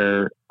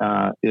care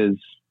is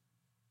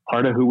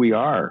part of who we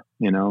are,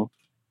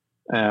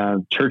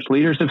 Church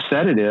leaders have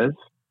said it is.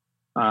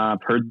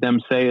 I've heard them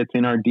say it's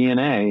in our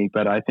DNA,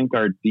 but I think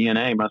our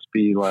DNA must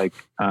be like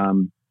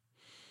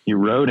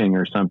eroding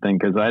or something,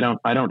 because I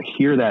don't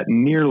hear that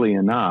nearly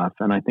enough.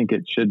 And I think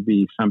it should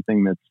be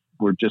something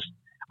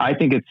I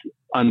think it's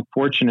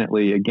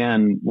unfortunately,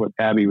 again, what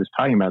Abby was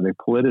talking about, the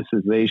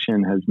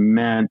politicization has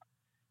meant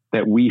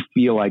that we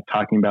feel like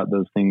talking about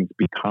those things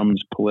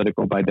becomes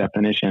political by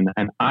definition.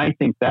 And I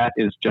think that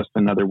is just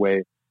another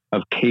way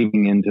of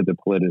caving into the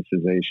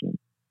politicization.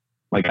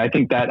 Like, I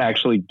think that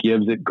actually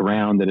gives it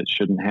ground that it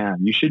shouldn't have.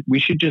 We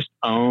should just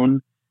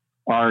own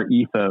our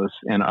ethos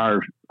and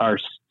our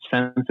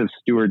sense of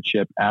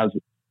stewardship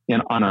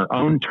on our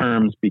own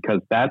terms,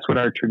 because that's what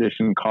our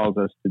tradition calls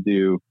us to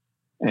do,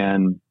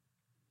 and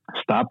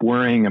stop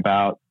worrying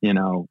about,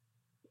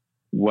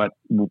 what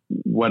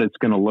it's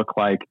going to look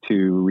like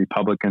to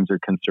Republicans or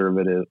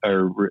conservative,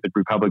 or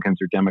Republicans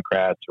or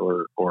Democrats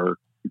or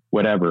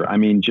whatever. I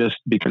mean, just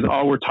because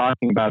all we're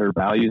talking about are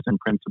values and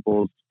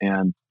principles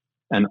and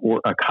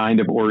a kind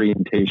of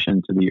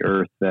orientation to the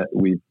earth that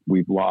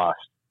we've lost,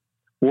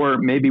 or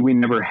maybe we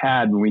never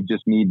had, and we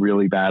just need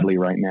really badly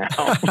right now,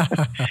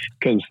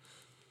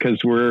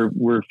 because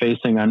we're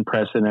facing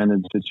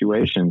unprecedented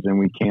situations, and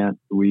we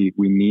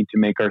need to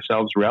make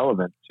ourselves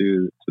relevant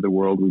to the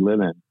world we live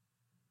in.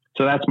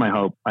 So that's my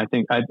hope. I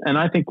think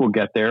we'll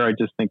get there. I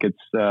just think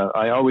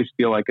I always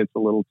feel like it's a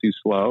little too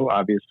slow,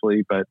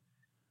 obviously, but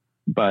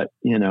that's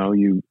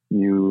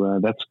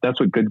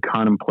what good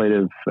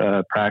contemplative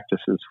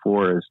practice is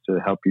for, is to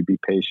help you be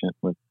patient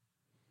with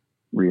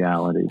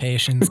reality.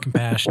 Patience,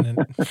 compassionate,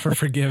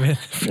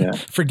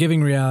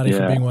 forgiving reality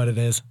for being what it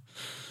is.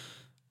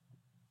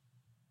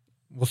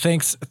 Well,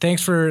 thanks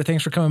for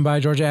coming by,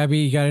 Georgia. Abby,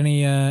 you got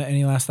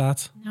any last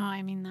thoughts? No,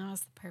 I mean, that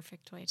was the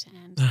perfect way to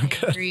end. I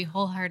agree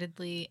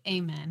wholeheartedly.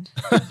 Amen.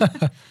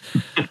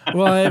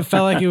 Well,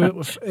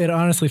 it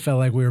honestly felt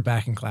like we were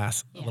back in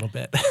class a little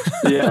bit.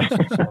 Yeah.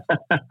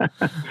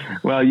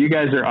 Well, you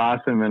guys are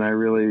awesome, and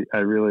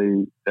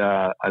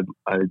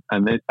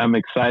I'm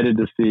excited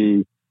to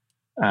see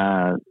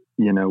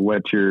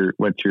what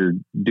you're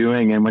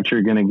doing and what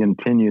you're going to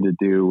continue to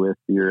do with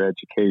your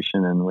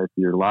education and with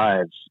your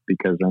lives,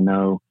 because I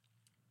know,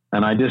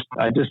 and I just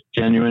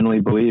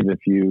genuinely believe if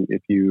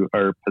you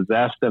are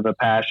possessed of a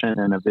passion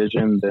and a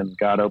vision, then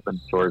God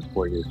opens doors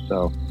for you.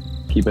 So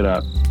keep it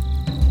up.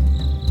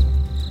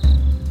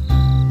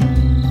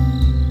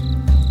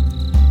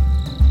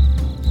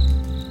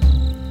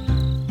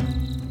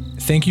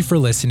 Thank you for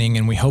listening,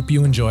 and we hope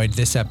you enjoyed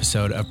this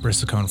episode of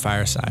Bristlecone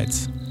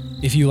Firesides.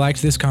 If you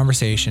liked this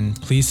conversation,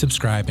 please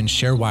subscribe and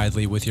share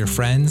widely with your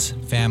friends,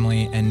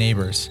 family, and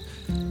neighbors.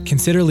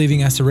 Consider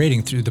leaving us a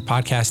rating through the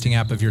podcasting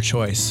app of your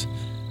choice.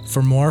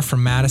 For more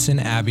from Madison,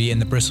 Abby, and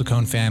the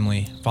Bristlecone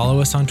family, follow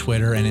us on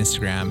Twitter and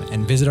Instagram,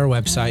 and visit our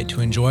website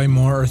to enjoy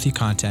more earthy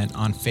content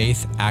on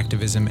faith,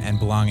 activism, and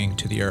belonging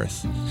to the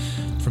earth.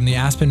 From the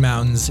Aspen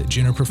Mountains,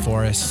 juniper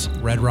forests,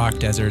 red rock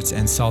deserts,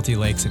 and salty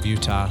lakes of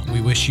Utah,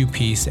 we wish you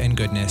peace and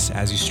goodness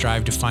as you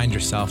strive to find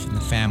yourself in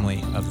the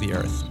family of the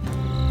earth.